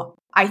you,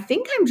 I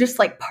think I'm just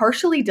like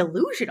partially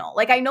delusional.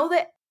 Like I know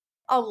that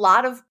a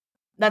lot of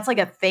that's like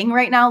a thing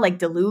right now, like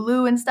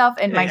Delulu and stuff.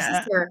 And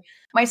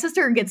my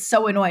sister gets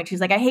so annoyed.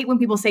 She's like, I hate when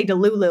people say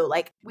Delulu.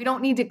 Like we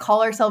don't need to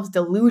call ourselves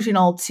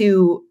delusional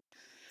to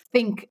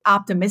think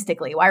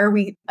optimistically. Why are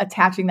we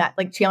attaching that?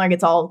 Like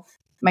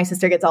my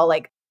sister gets all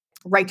like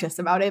righteous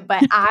about it.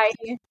 But I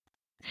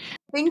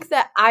think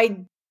that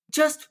I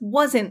just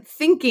wasn't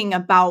thinking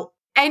about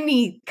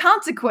any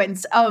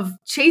consequence of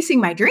chasing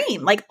my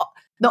dream. Like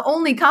the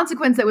only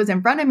consequence that was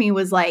in front of me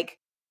was like,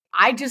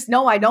 I just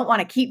know I don't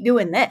want to keep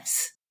doing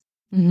this.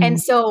 Mm-hmm.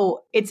 And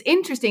so it's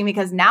interesting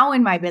because now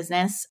in my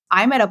business,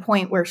 I'm at a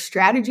point where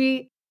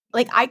strategy,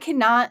 like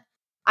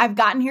I've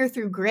gotten here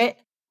through grit.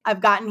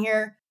 I've gotten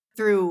here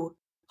through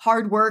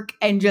hard work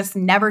and just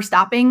never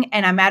stopping.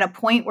 And I'm at a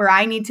point where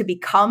I need to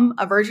become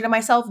a version of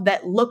myself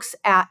that looks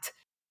at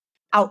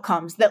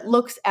outcomes, that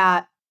looks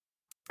at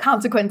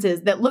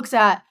consequences, that looks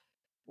at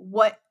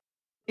what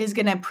is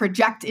going to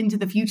project into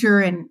the future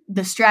and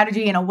the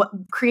strategy and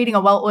creating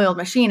a well-oiled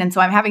machine. And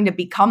so I'm having to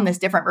become this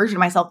different version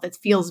of myself that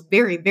feels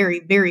very, very,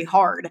 very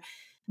hard.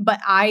 But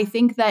I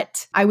think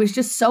that I was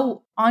just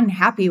so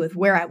unhappy with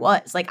where I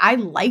was. Like I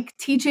like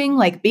teaching,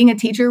 like being a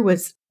teacher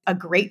was a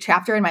great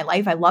chapter in my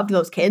life. I loved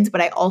those kids,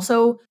 but I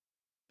also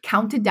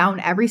counted down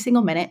every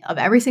single minute of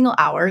every single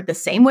hour the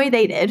same way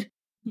they did.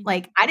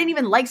 Like I didn't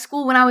even like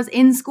school when I was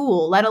in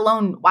school, let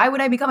alone why would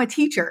I become a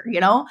teacher?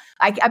 You know,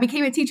 I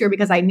became a teacher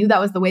because I knew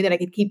that was the way that I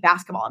could keep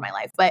basketball in my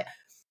life. But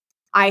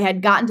I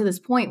had gotten to this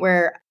point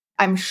where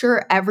I'm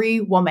sure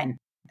every woman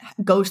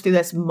goes through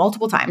this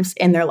multiple times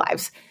in their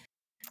lives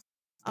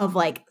of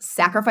like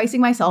sacrificing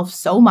myself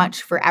so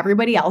much for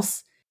everybody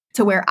else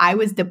to where I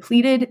was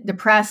depleted,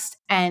 depressed,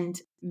 and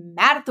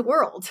mad at the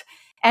world.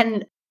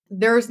 And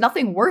there's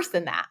nothing worse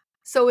than that.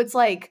 So it's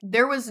like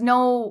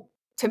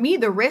to me,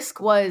 the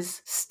risk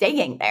was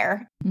staying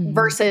there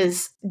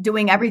versus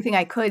doing everything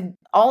I could.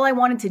 All I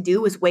wanted to do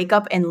was wake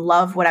up and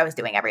love what I was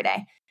doing every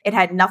day. It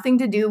had nothing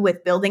to do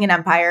with building an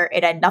empire.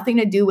 It had nothing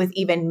to do with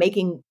even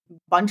making a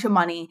bunch of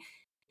money.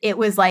 It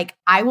was like,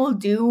 I will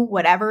do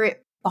whatever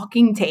it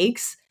fucking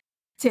takes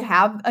to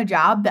have a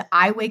job that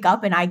I wake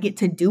up and I get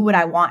to do what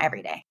I want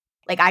every day.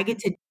 Like I get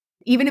to,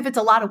 even if it's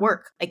a lot of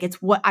work, like it's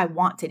what I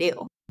want to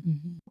do.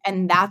 Mm-hmm.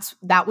 And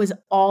that was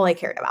all I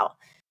cared about.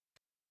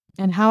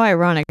 And how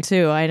ironic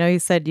too. I know you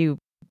said you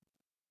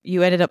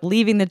ended up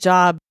leaving the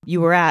job you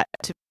were at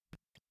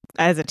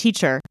as a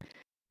teacher,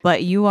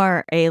 but you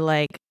are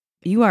a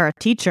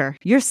teacher.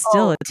 You're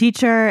still a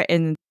teacher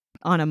and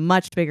on a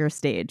much bigger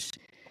stage.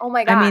 Oh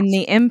my gosh. I mean,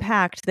 the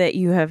impact that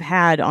you have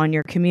had on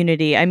your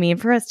community. I mean,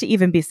 for us to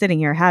even be sitting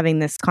here having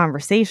this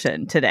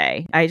conversation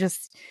today, I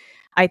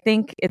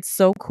think it's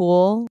so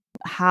cool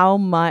how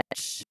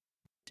much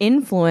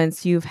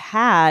influence you've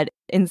had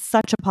in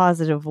such a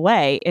positive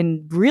way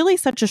in really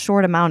such a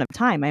short amount of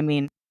time. I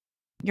mean,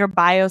 your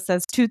bio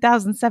says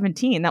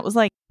 2017. That was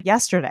like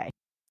yesterday.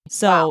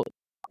 So, wow.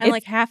 And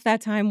like half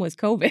that time was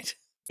COVID.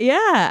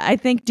 Yeah, I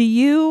think. Do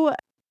you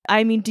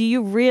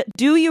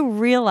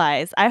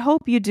realize? I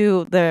hope you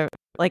do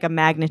a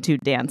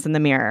magnitude dance in the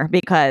mirror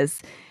because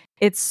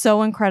it's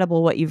so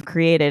incredible what you've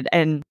created.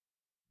 And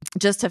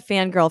just to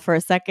fangirl for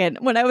a second,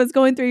 when I was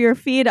going through your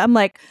feed, I'm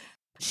like,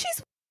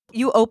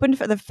 you opened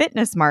for the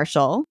Fitness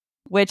Marshal,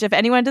 which if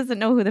anyone doesn't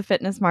know who the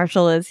Fitness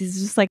Marshal is, he's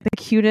just like the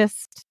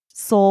cutest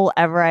soul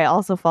ever. I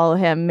also follow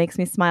him. Makes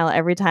me smile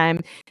every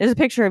time. There's a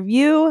picture of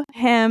you,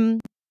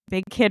 him,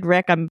 Big Kid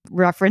Rick. I'm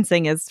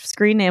referencing his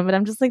screen name, but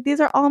I'm just like, these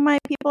are all my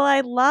people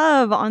I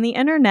love on the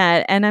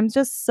internet. And I'm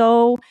just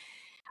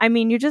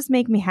you just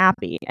make me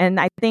happy. And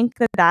I think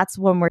that that's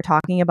when we're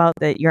talking about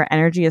that your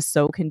energy is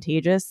so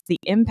contagious. The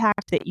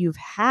impact that you've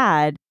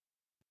had,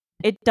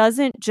 it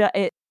doesn't just,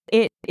 it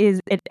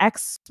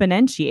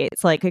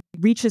exponentiates, like it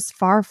reaches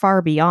far,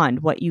 far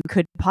beyond what you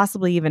could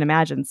possibly even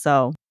imagine.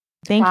 So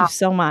thank you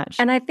so much.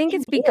 And I think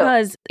it's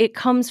because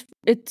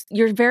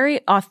you're very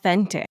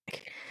authentic.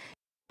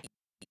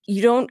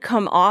 You don't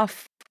come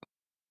off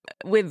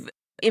with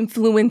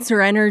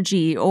influencer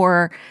energy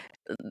or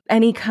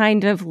any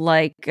kind of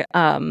like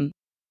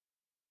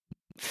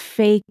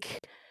fake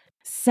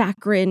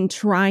saccharine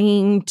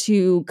trying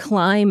to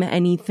climb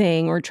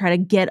anything or try to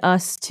get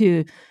us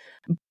to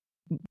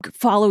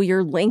follow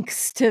your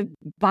links to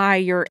buy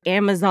your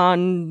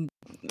Amazon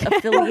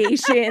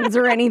affiliations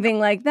or anything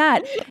like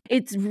that.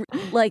 It's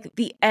like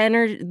the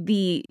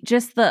energy,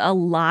 just the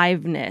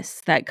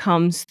aliveness that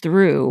comes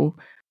through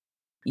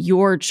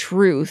your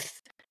truth.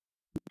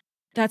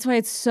 That's why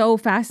it's so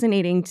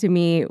fascinating to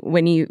me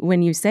when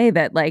you say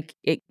that, like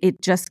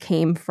it just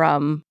came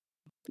from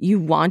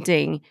you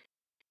wanting.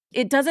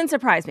 It doesn't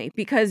surprise me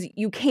because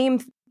you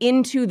came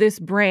into this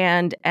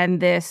brand and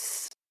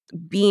this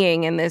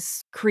being and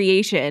this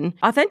creation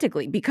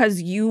authentically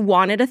because you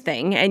wanted a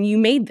thing and you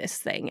made this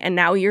thing and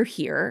now you're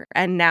here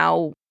and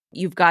now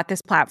you've got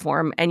this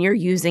platform and you're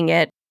using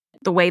it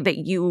the way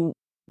that you're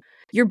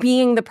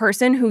being the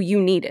person who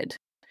you needed.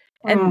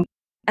 And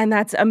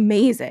that's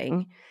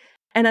amazing.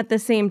 And at the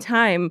same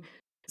time,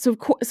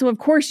 So of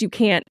course you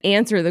can't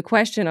answer the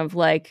question of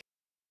like,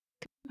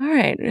 all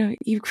right,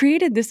 you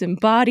created this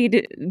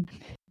embodied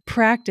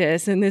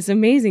practice and this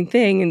amazing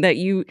thing, and that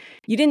you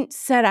didn't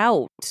set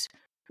out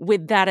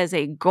with that as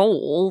a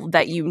goal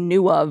that you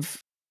knew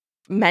of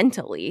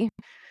mentally.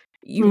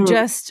 You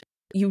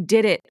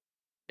did it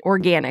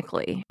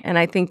organically. And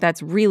I think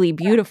that's really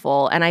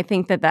beautiful. And I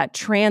think that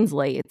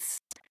translates.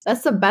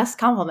 That's the best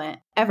compliment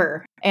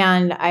ever.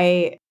 And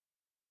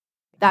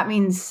that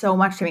means so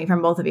much to me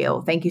from both of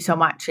you. Thank you so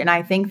much. And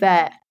I think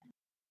that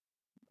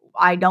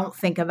I don't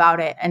think about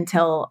it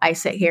until I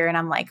sit here and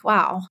I'm like,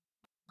 wow,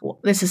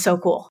 this is so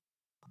cool.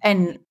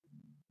 And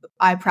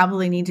I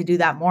probably need to do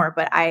that more,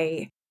 but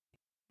I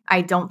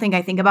don't think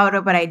I think about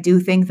it, but I do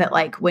think that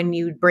like when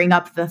you bring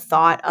up the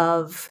thought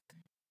of,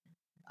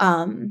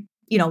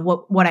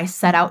 what I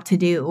set out to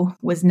do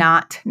was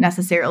not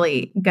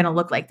necessarily going to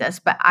look like this,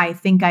 but I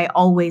think I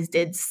always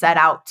did set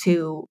out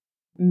to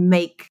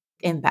make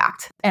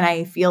impact. And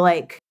I feel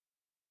like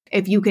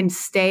if you can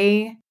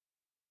stay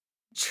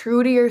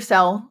true to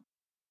yourself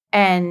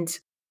and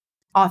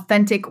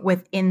authentic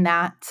within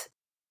that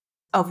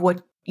of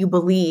what you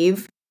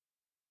believe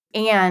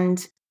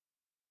and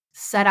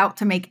set out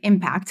to make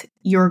impact,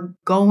 you're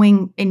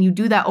going, and you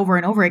do that over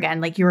and over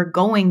again, like you're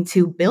going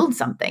to build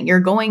something. You're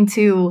going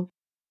to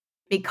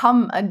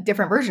become a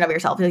different version of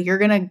yourself. Like you're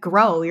going to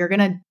grow, you're going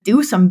to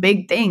do some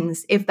big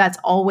things if that's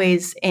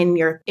always in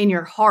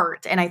your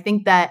heart. And I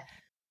think that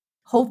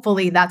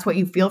hopefully that's what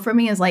you feel from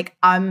me is like,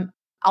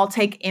 I'll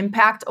take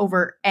impact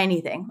over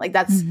anything. Like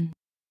that's,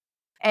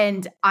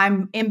 and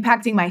I'm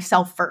impacting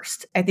myself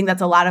first. I think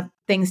that's a lot of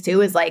things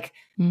too, is like,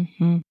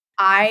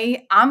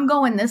 I'm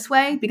going this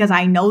way because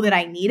I know that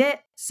I need it.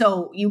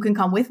 So you can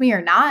come with me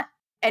or not.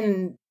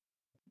 And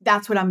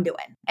that's what I'm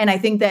doing. And I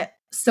think that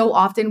so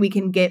often we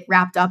can get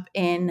wrapped up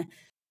in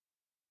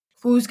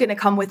who's going to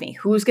come with me,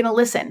 who's going to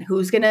listen,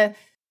 who's going to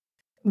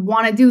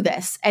want to do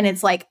this. And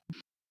it's like,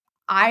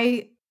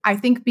 I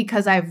think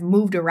because I've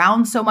moved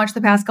around so much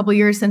the past couple of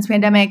years since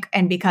pandemic,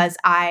 and because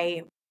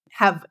I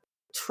have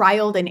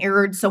trialed and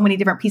errored so many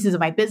different pieces of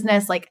my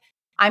business, like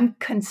I'm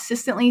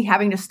consistently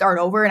having to start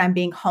over, and I'm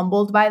being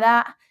humbled by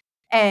that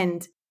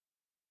and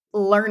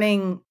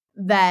learning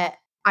that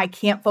I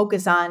can't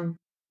focus on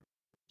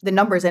the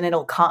numbers and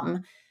it'll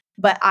come.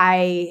 But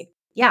I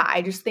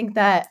just think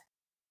that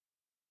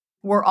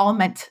we're all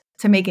meant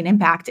to make an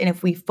impact. And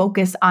if we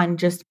focus on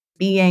just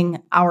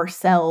being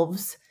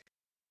ourselves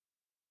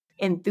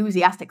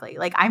enthusiastically,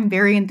 like I'm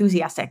very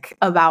enthusiastic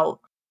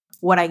about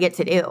what I get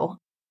to do.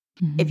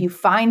 If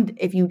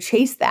you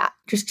chase that,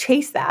 just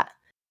chase that,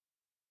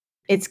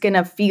 you're going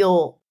to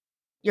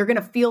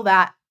feel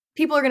that.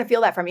 People are going to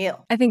feel that from you.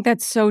 I think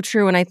that's so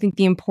true. And I think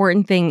the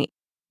important thing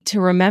to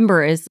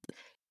remember is,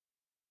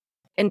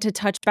 and to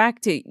touch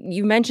back to,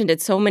 you mentioned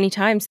it so many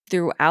times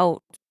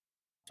throughout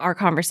our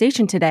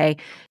conversation today,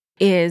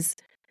 is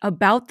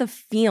about the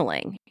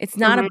feeling. It's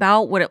not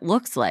about what it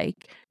looks like.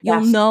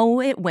 You'll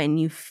know it when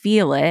you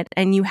feel it,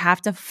 and you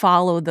have to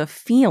follow the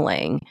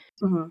feeling.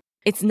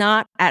 It's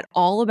not at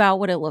all about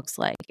what it looks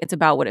like. It's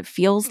about what it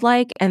feels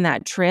like, and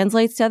that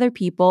translates to other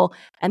people,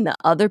 and the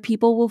other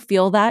people will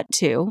feel that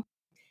too.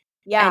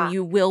 Yeah. And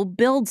you will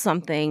build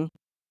something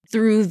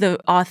through the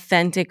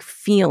authentic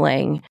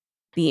feeling,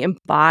 the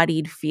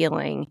embodied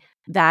feeling.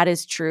 That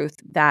is truth.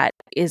 That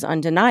is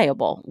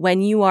undeniable.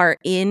 When you are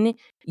in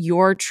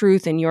your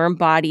truth and your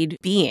embodied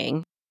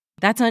being,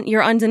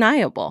 you're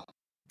undeniable.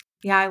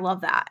 Yeah, I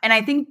love that. And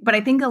I think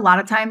a lot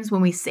of times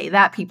when we say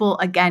that, people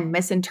again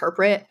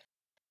misinterpret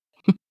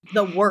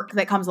the work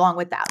that comes along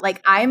with that.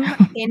 Like I'm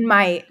in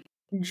my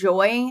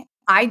joy.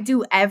 I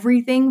do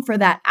everything for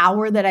that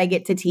hour that I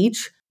get to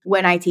teach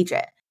when I teach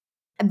it.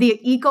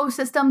 The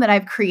ecosystem that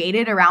I've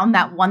created around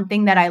that one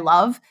thing that I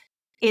love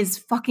is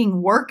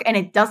fucking work, and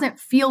it doesn't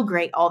feel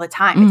great all the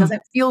time. It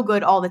doesn't feel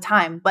good all the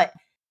time, but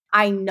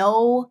I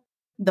know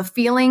the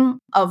feeling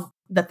of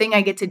the thing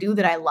I get to do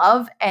that I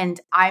love, and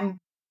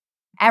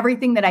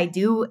everything that I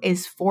do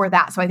is for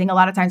that. So I think a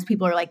lot of times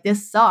people are like,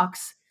 this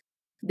sucks.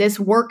 This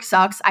work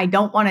sucks. I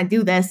don't want to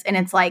do this. And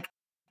it's like,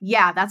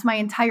 yeah, that's my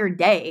entire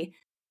day.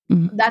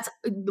 That's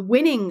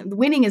winning.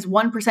 Winning is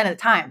 1% of the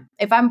time.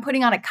 If I'm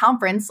putting on a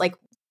conference like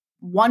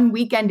one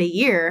weekend a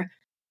year,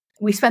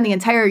 we spend the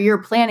entire year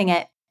planning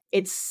it.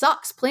 It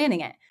sucks planning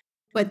it.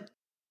 But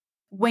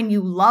when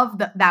you love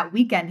that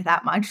weekend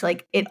that much,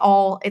 like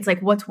it's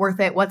like what's worth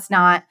it, what's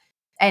not.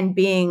 And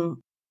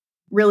being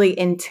really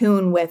in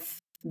tune with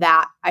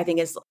that, I think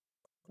is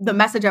the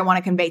message I want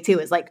to convey too,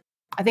 is like,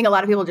 I think a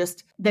lot of people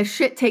this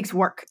shit takes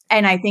work.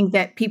 And I think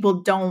that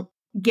people don't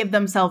give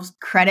themselves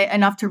credit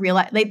enough to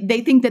realize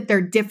they think that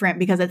they're different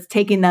because it's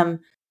taking them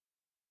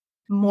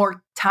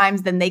more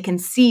times than they can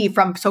see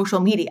from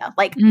social media.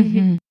 Like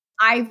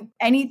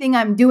anything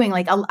I'm doing,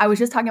 like I was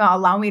just talking about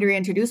Allow Me to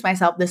Reintroduce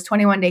Myself, this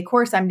 21-day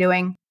course I'm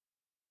doing,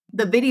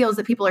 the videos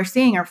that people are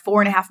seeing are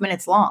 4.5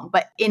 minutes long,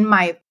 but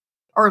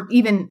or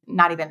even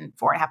not even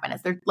 4.5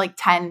 minutes, they're like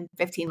 10,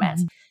 15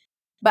 minutes.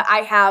 But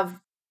I have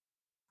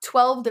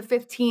 12 to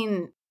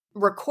 15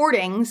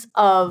 recordings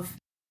of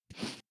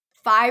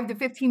 5 to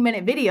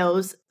 15-minute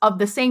videos of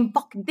the same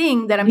fucking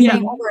thing that I'm saying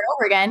over and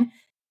over again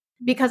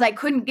because I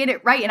couldn't get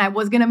it right. And I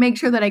was going to make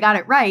sure that I got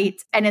it right.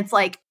 And it's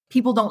like,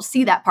 people don't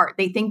see that part.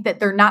 They think that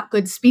they're not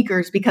good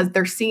speakers because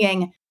they're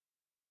seeing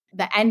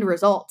the end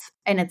result.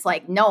 And it's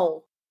like,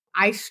 no,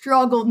 I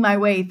struggled my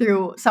way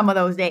through some of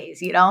those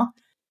days, you know?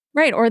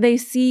 Right. Or they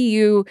see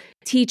you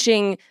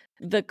teaching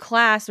the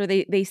class, or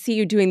they see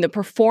you doing the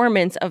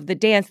performance of the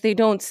dance. They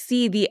don't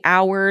see the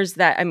hours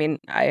that, I mean,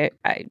 I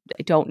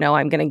don't know,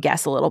 I'm going to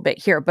guess a little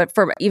bit here, but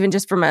even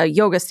just from a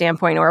yoga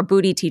standpoint or a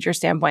booty teacher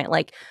standpoint,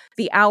 like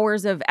the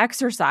hours of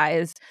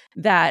exercise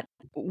that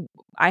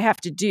I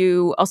have to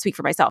do, I'll speak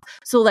for myself.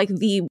 So like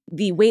the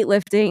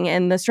weightlifting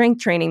and the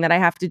strength training that I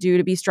have to do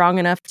to be strong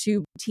enough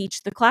to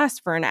teach the class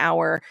for an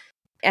hour,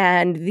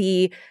 and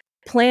the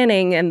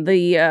planning and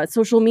the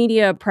social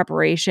media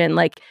preparation,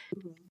 like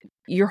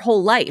your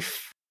whole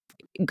life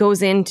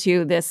goes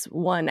into this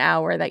 1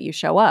 hour that you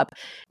show up.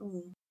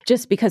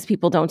 Just because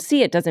people don't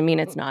see it doesn't mean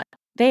it's not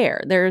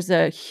there. There's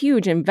a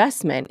huge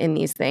investment in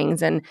these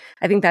things. And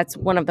I think that's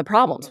one of the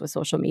problems with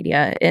social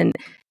media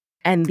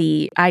and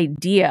the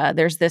idea,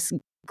 there's this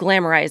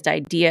glamorized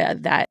idea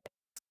that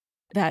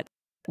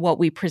what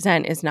we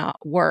present is not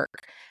work.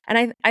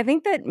 And I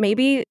think that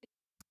maybe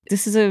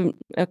this is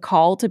a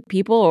call to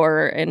people,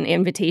 or an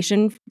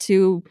invitation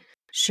to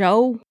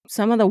show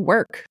some of the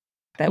work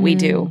that we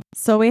do.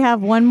 So we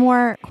have one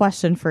more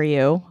question for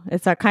you.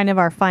 It's our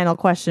final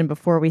question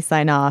before we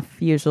sign off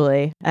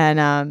usually.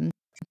 And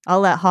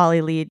I'll let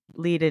Holly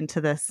lead into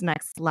this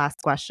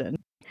last question.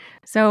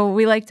 So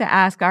we like to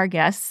ask our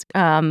guests,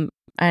 and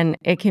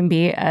it can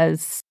be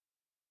as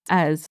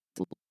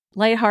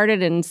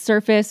lighthearted and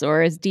surface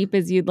or as deep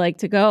as you'd like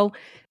to go.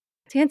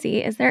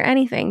 Tanci, is there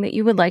anything that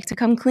you would like to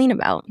come clean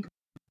about?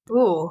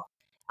 Ooh.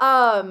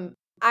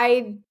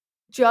 I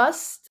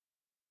just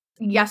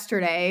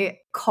yesterday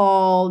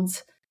called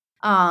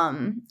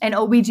an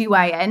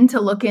OBGYN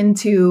to look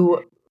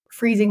into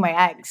freezing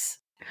my eggs.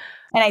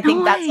 And I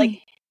think that's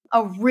like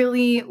a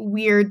really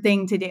weird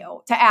thing to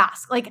do, to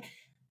ask. Like,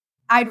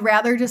 I'd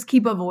rather just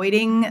keep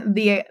avoiding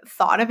the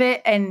thought of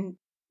it.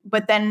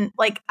 But then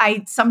like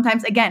I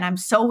sometimes, again, I'm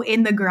so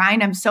in the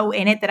grind, I'm so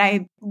in it that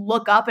I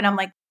look up and I'm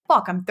like,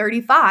 fuck, I'm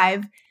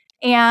 35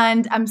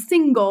 and I'm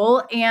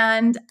single.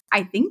 And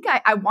I think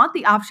I want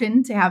the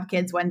option to have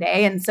kids one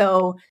day. And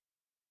so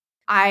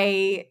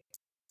you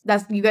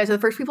guys are the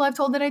first people I've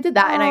told that I did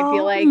that. And I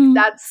feel like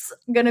that's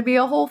going to be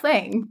a whole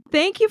thing.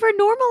 Thank you for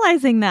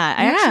normalizing that.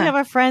 Yeah. I actually have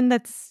a friend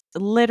that's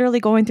literally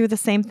going through the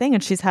same thing,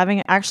 and she's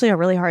having actually a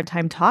really hard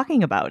time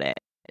talking about it.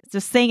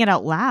 Just saying it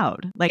out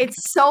loud. Like,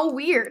 it's so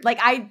weird. Like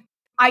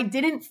I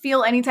didn't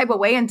feel any type of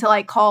way until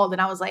I called,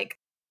 and I was like,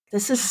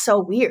 this is so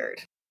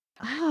weird.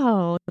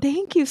 Oh,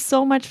 thank you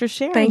so much for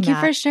sharing Thank you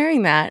for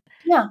sharing that.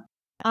 Yeah.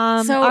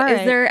 So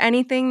is there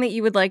anything that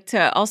you would like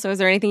to, is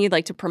there anything you'd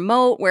like to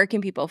promote? Where can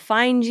people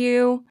find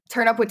you?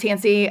 Turn Up with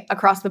Tanci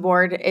across the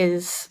board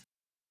is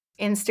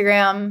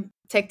Instagram,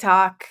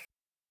 TikTok,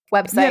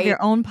 website. You have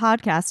your own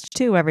podcast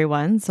too,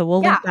 everyone. So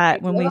we'll link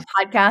that when we have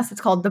a podcast.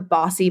 It's called The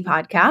Bossy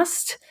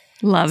Podcast.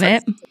 Love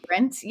it.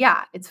 Different.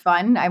 Yeah, it's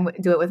fun. I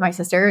do it with my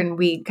sister, and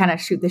we kind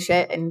of shoot the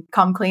shit and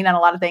come clean on a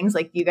lot of things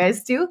like you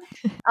guys do.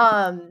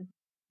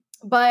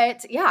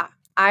 But yeah,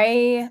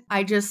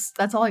 I just,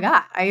 that's all I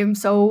got. I am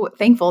so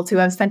thankful to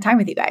have spent time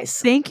with you guys.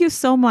 Thank you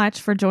so much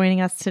for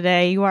joining us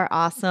today. You are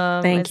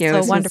awesome. Thank you.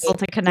 It's so wonderful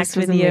to connect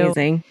with you.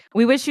 Amazing.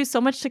 We wish you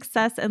so much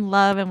success and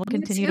love, and we'll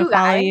continue to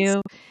follow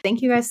you.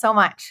 Thank you guys so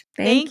much.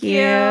 Thank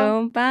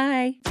you.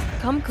 Bye.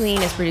 Come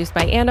Clean is produced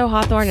by Ando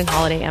Hawthorne and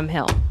Holiday M.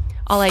 Hill.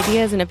 All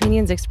ideas and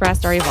opinions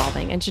expressed are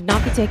evolving and should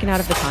not be taken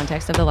out of the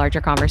context of the larger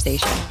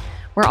conversation.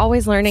 We're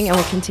always learning and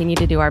will continue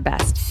to do our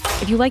best.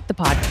 If you like the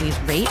pod, please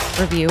rate,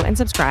 review, and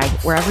subscribe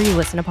wherever you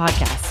listen to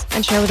podcasts,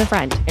 and share with a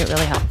friend. It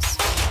really helps.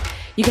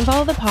 You can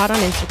follow the pod on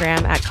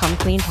Instagram at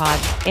ComeCleanPod.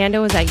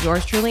 Ando is at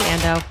yours truly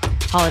Ando.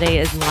 Holiday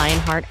is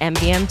Lionheart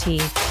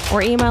MVMT.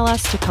 Or email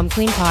us to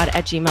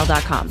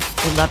comecleanpod@gmail.com.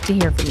 We'd love to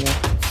hear from you.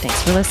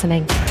 Thanks for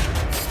listening.